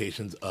the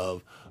expectations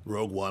of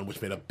Rogue One,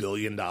 which made $1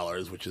 billion,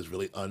 which is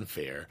really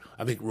unfair.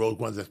 I think Rogue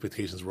One's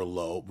expectations were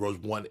low.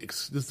 Rogue One,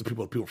 this is the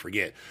people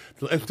forget.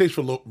 The expectations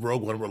for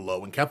Rogue One were low.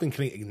 When Kathleen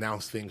Kennedy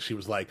announced things, she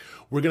was like,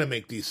 "We're going to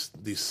make these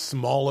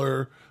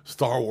smaller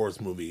Star Wars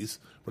movies.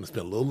 going to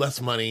spend a little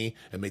less money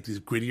and make these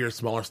grittier,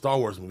 smaller Star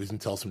Wars movies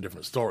and tell some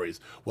different stories.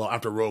 Well,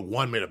 after Rogue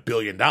One made $1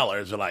 billion,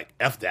 they're like,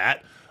 F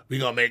that. We're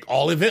going to make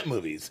all event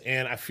movies.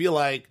 And I feel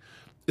like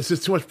it's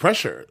just too much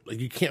pressure. Like,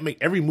 you can't make,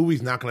 every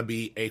movie's not going to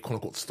be a quote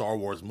unquote Star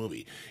Wars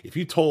movie. If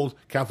you told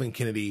Kathleen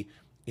Kennedy,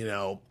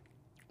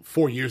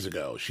 4 years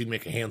ago, she'd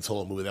make a Han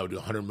Solo movie that would do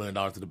 $100 million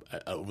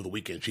over the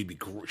weekend, she'd be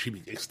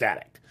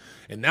ecstatic.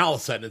 And now all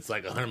of a sudden it's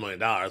like $100 million.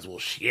 Well,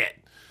 shit.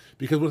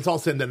 Because when it's all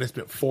said and done, they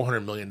spent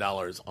 $400 million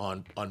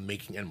on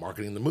making and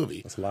marketing the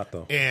movie. That's a lot,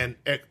 though. And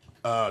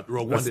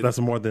Rogue One That's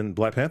more than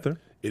Black Panther.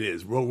 It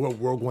is. Rogue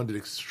One did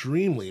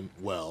extremely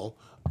well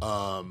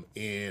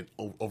in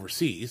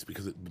overseas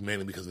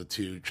mainly because of the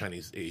 2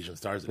 Chinese Asian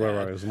stars.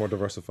 Right. It was more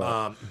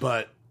diversified.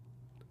 But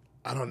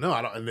I don't know.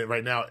 And then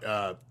right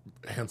now,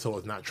 Han Solo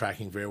is not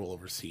tracking very well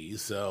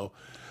overseas. So,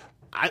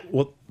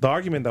 well, the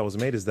argument that was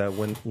made is that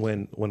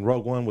when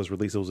Rogue One was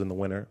released, it was in the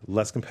winter,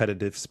 less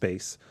competitive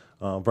space.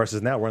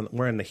 Versus now,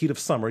 we're in the heat of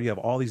summer. You have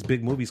all these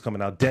big movies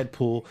coming out.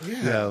 Deadpool.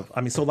 Yeah.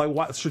 So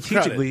why,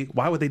 strategically,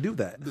 why would they do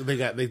that? They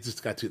got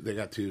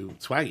too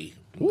swaggy.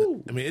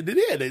 Woo. I mean, they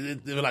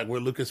did. They were like,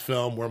 we're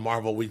Lucasfilm, we're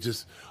Marvel. We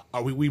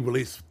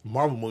release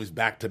Marvel movies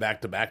back to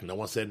back to back. No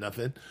one said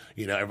nothing.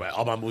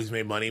 All my movies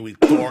made money.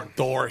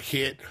 Thor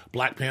hit,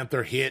 Black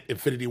Panther hit,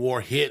 Infinity War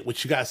hit.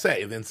 What you gotta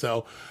say? And then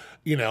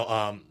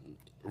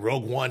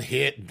Rogue One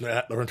hit,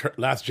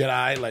 Last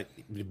Jedi, like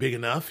big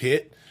enough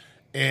hit,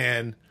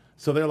 and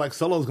so they're like,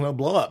 Solo's gonna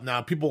blow up.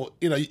 Now people,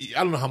 I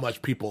don't know how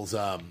much people's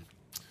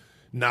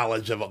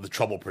knowledge of the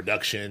trouble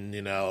production,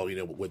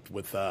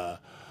 with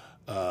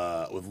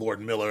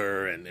Lord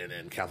Miller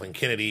and Kathleen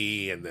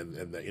Kennedy, and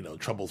the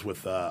troubles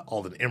with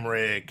Alden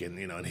Ehrenreich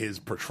and his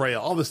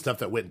portrayal, all this stuff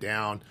that went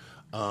down.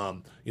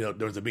 There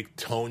was a big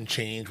tone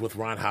change with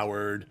Ron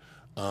Howard.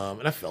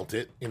 And I felt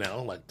it,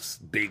 like this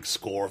big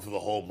score for the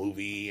whole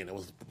movie, and it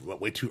was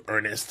way too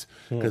earnest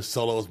because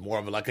Solo is more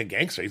of like a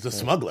gangster. He's a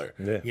smuggler,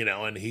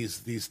 and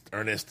he's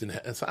earnest,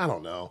 and so I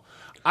don't know.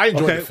 I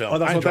enjoyed the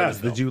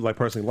film. Did you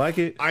personally like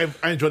it? I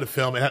enjoyed the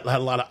film. It had a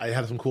lot of. It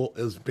had some cool.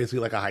 It was basically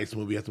like a heist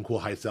movie. It had some cool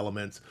heist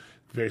elements.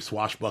 Very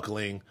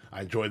swashbuckling.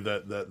 I enjoyed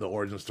the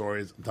origin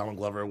stories. Donald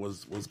Glover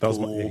was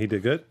cool. He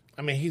did good.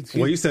 I mean, he's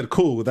well, you said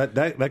cool.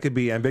 That could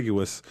be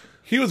ambiguous.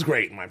 He was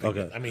great in my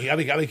opinion. Okay. I mean, I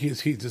think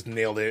he just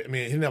nailed it. I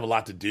mean, he didn't have a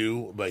lot to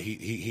do, but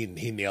he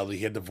nailed it.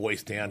 He had the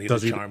voice down. He had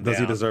the charm down. Does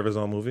he deserve his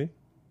own movie?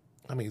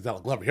 I mean, he's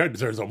Donald Glover. He already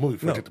deserves his own movie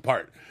before he took the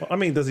part. Well, I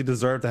mean, does he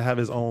deserve to have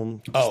his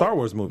own Star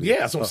Wars movie?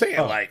 Yeah, that's what I'm saying.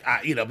 Like,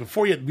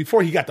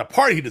 before he got the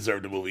part, he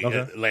deserved the movie.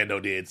 Okay. Lando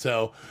did.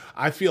 So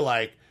I feel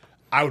like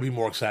I would be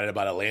more excited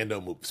about a Lando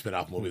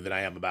spinoff movie than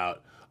I am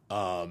about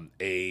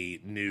a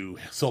new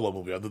Solo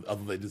movie. Other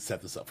than they did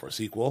set this up for a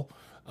sequel.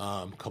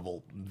 A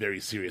couple very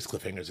serious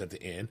cliffhangers at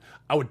the end.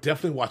 I would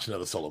definitely watch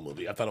another Solo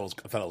movie. I thought it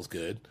was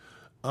good.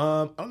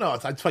 I don't know. I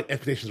just feel like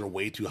expectations are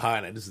way too high,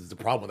 and this is the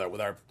problem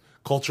with our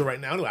culture right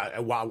now. I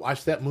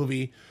watched that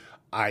movie.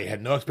 I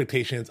had no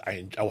expectations.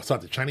 I saw it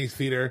at the Chinese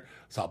theater.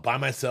 Saw it by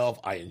myself.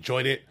 I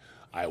enjoyed it.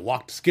 I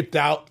skipped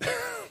out.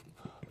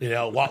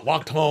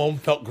 Walked home.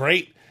 Felt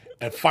great.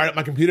 And fired up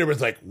my computer. But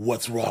it's like,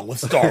 what's wrong with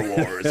Star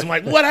Wars? I'm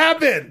like, what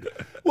happened?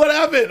 What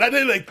happened? I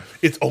did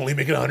it's only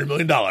making $100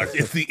 million.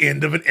 It's the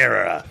end of an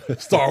era.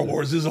 Star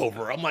Wars is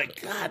over. I'm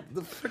like, God,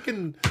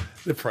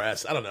 the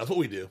press. I don't know. That's what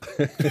we do.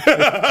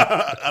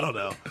 I don't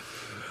know.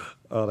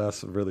 Oh,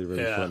 that's really,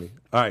 really funny.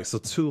 All right, so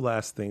 2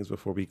 last things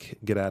before we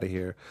get out of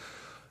here.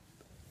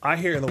 I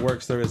hear in the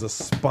works there is a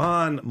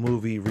Spawn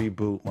movie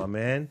reboot, my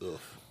man,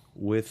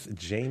 with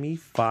Jamie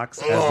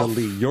Foxx as the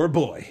lead. Your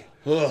boy.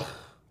 Ugh.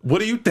 What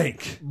do you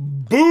think?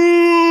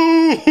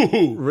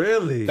 Boo!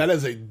 Really? That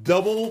is a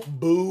double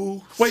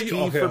boo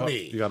scheme for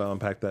me. You got to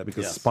unpack that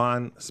because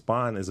Spawn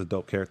is a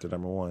dope character.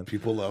 Number one,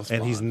 people love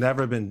Spawn, and he's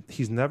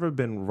never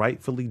been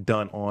rightfully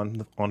done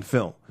on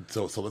film.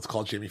 So let's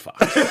call Jamie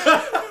Foxx.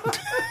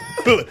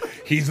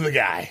 He's the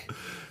guy.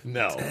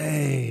 No,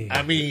 dang.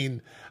 I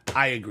mean,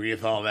 I agree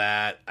with all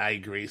that. I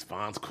agree.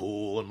 Spawn's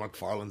cool, and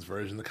McFarlane's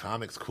version of the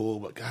comic's cool.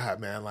 But God,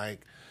 man,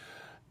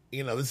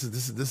 this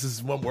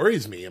is what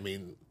worries me. I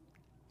mean,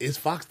 is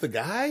Fox the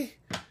guy?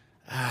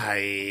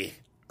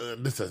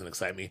 This doesn't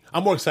excite me.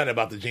 I'm more excited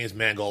about the James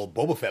Mangold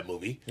Boba Fett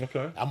movie.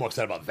 Okay. I'm more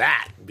excited about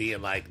that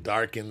being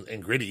dark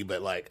and gritty,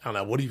 but I don't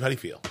know. How do you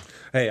feel?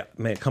 Hey,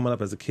 man, coming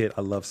up as a kid,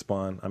 I love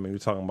Spawn. I mean, we're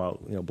talking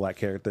about black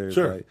characters.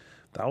 Sure. Like,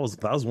 that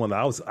was one that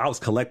I was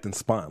collecting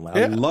Spawn.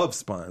 I love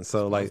Spawn.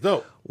 So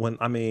dope. when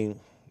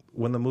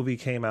the movie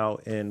came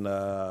out in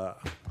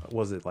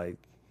was it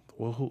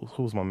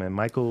who's my man?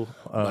 Michael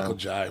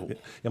Jai.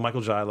 Yeah,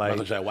 Michael Jai.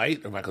 Michael Jai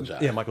White or Michael Jai?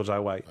 Yeah, Michael Jai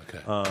White.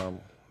 Okay.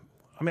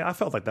 I mean, I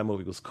felt like that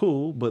movie was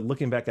cool, but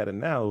looking back at it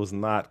now, it was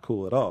not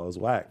cool at all. It was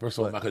whack. First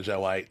of all, Michael Jai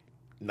White,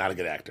 not a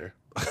good actor.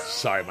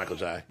 Sorry, Michael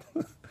Jai.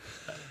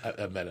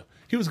 I met him.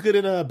 He was good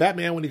in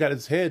Batman when he got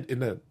his head in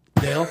the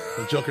nail.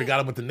 The Joker got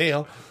him with the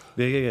nail.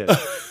 Yeah.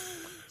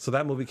 So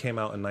that movie came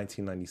out in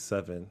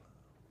 1997.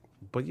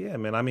 But yeah,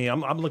 man, I mean,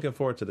 I'm looking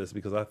forward to this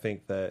because I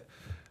think that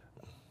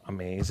I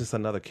mean, it's just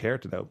another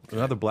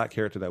black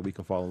character that we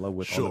can fall in love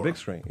with on the big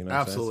screen. You know,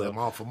 absolutely. what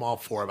I'm saying? I'm all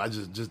for it. I I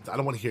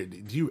don't want to hear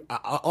it.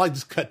 All I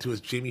just cut to is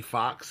Jamie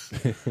Foxx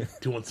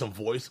doing some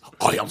voice.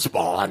 I am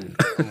Spawn.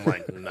 I'm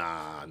like,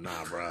 nah,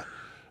 bro.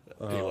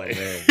 Anyway,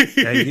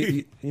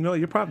 man. You know,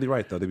 you're probably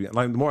right though.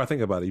 Like, the more I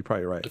think about it, you're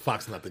probably right.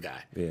 Fox is not the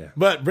guy. Yeah,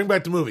 but bring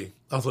back the movie.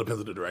 Also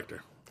depends on the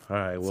director. All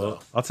right.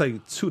 Well, I'll tell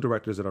you 2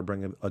 directors that are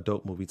bringing a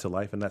dope movie to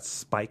life, and that's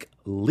Spike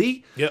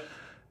Lee. Yep.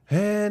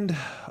 And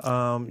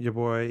your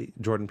boy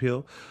Jordan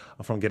Peele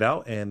from Get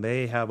Out, and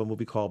they have a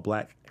movie called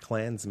Black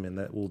Klansman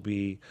that will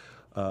be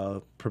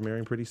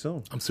premiering pretty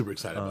soon. I'm super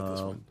excited about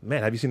this one.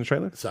 Man, have you seen the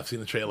trailer? So I've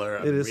seen the trailer.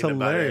 It is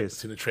hilarious. I've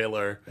seen the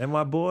trailer. And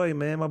my boy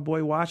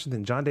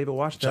Washington, John David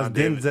Washington,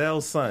 that's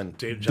Denzel's son,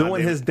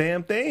 doing his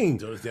damn thing.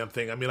 Doing his damn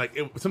thing. I mean, like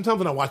sometimes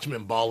when I watch him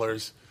in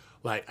Ballers,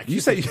 like you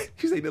say you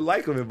didn't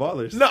like him in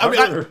Ballers. No, I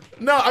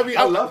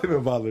love him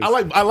in Ballers.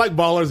 I like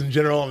Ballers in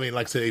general. I mean,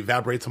 like I say, it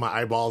evaporates on my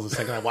eyeballs the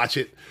second I watch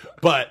it,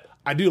 but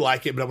I do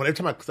like it. But every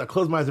time I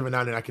close my eyes every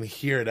now and then, I can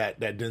hear that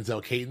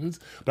Denzel cadence,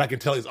 but I can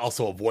tell he's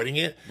also avoiding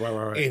it.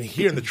 Right. And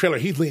here in the trailer,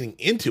 he's leaning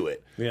into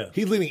it. Yeah,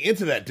 he's leaning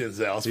into that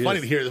Denzel. It's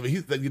funny to hear.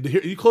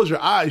 You close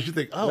your eyes, you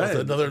think, oh, it's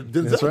another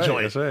Denzel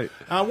joint. That's right.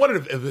 I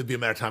wondered if it'd be a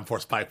matter of time for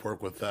Spike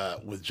work with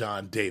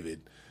John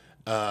David.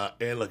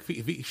 And look,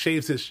 if he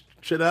shaves his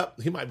shit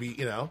up, he might be,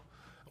 you know.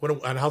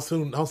 And how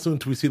soon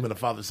do we see him in a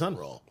father-son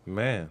role?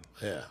 Man,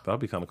 yeah, that'd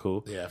be kind of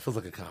cool. Yeah, it feels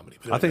like a comedy.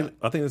 I think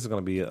this is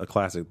going to be a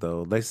classic,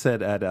 though. They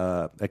said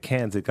at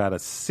Cannes it got a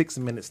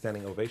 6-minute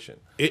standing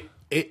ovation. It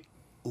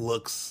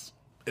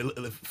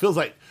feels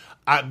like,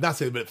 I'm not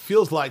saying, but it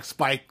feels like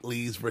Spike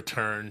Lee's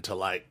return to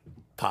like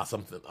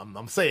something.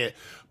 I'm saying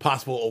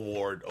possible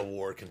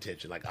award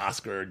contention, like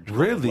Oscar.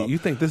 Really, you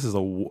think this is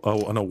an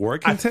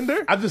award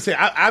contender? I'm just saying.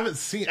 I haven't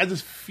seen. I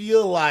just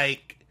feel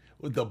like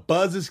with the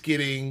buzz it's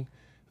getting.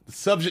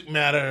 Subject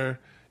matter,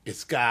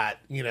 it's got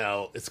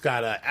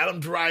Adam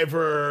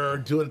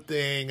Driver doing a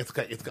thing. It's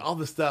got all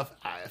this stuff.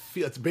 I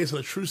feel it's based on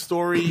a true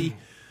story.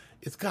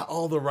 It's got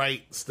all the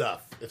right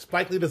stuff. If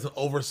Spike Lee doesn't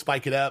over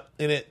spike it up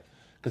in it,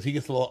 because he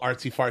gets a little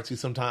artsy fartsy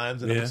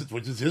sometimes, and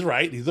which is his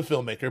right. He's a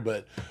filmmaker,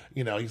 but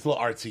he's a little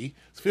artsy.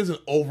 So if he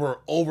doesn't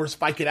over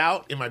spike it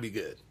out, it might be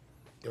good.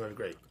 It might be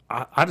great.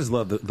 I just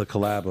love the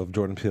collab of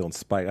Jordan Peele and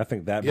Spike. I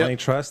think that brain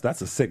trust,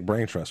 that's a sick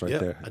brain trust right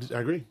there.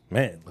 I agree.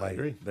 Man, I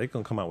agree. They're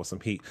going to come out with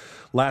some heat.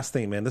 Last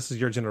thing, man, this is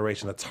your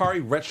generation.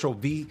 Atari Retro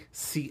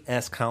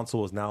VCS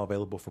console is now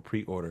available for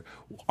pre-order.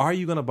 Are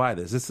you going to buy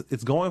this?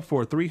 It's going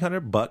for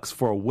 $300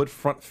 for a wood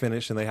front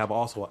finish, and they have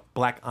also a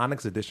Black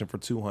Onyx edition for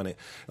 $200.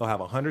 It'll have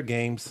 100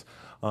 games.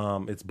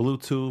 It's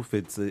Bluetooth.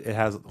 It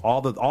has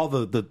all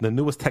the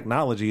newest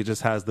technology. It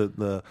just has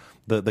the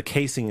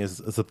casing is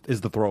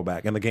the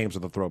throwback, and the games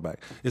are the throwback.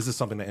 Is this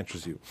something that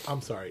interests you?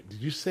 I'm sorry.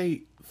 Did you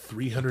say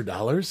 $300?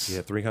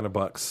 Yeah, $300,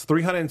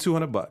 $300 and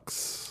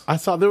 $200. I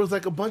saw there was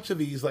like a bunch of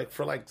these like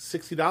for like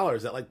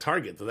 $60 at like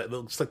Target. That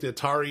looks like the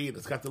Atari, and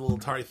it's got the little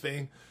Atari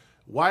thing.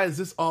 Why is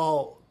this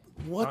all?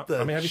 What the?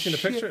 I mean, have you seen the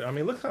picture? I mean,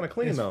 it looks kind of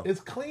clean though. It's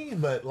clean,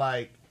 but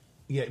like.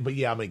 Yeah, I'm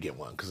gonna get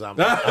one because I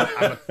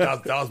got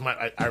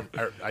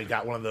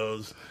one of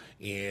those,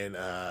 and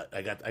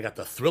I got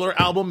the Thriller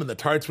album and the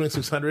Atari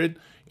 2600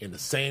 in the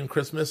same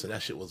Christmas, and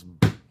that shit was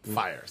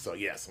fire. So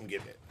yes, I'm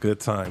getting it. Good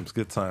times.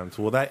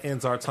 Well, that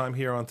ends our time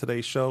here on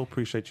today's show.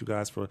 Appreciate you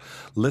guys for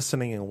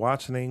listening and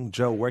watching.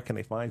 Joe, where can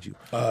they find you?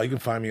 You can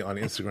find me on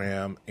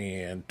Instagram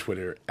and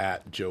Twitter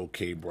at Joe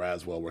K.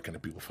 Braswell. Where can the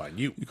people find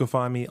you? You can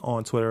find me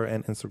on Twitter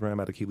and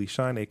Instagram at Akili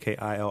Shine,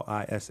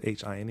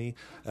 AKILISHINE.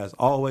 As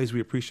always,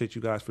 we appreciate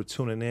you guys for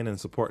tuning in and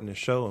supporting the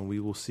show, and we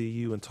will see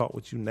you and talk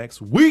with you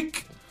next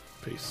week.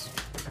 Peace.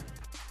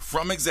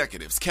 From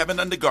executives Kevin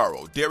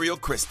Undergaro, Dario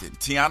Kristen,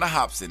 Tiana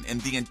Hobson,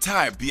 and the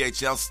entire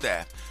BHL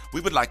staff,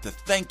 we would like to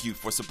thank you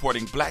for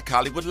supporting Black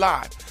Hollywood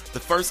Live, the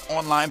first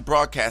online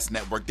broadcast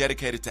network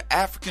dedicated to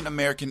African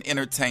American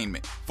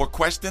entertainment. For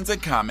questions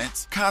and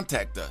comments,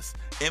 contact us.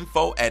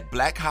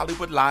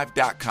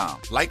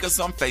 info@blackhollywoodlive.com. Like us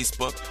on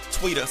Facebook,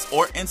 tweet us,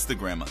 or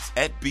Instagram us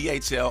at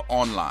BHL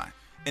Online.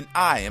 And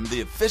I am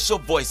the official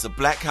voice of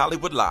Black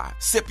Hollywood Live,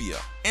 Scipio.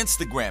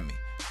 Instagram me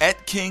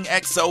at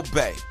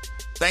KingXOBay.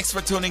 Thanks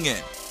for tuning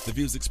in. The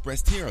views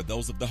expressed here are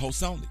those of the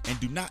host only and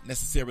do not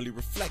necessarily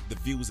reflect the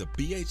views of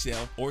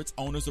BHL or its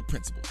owners or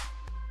principals.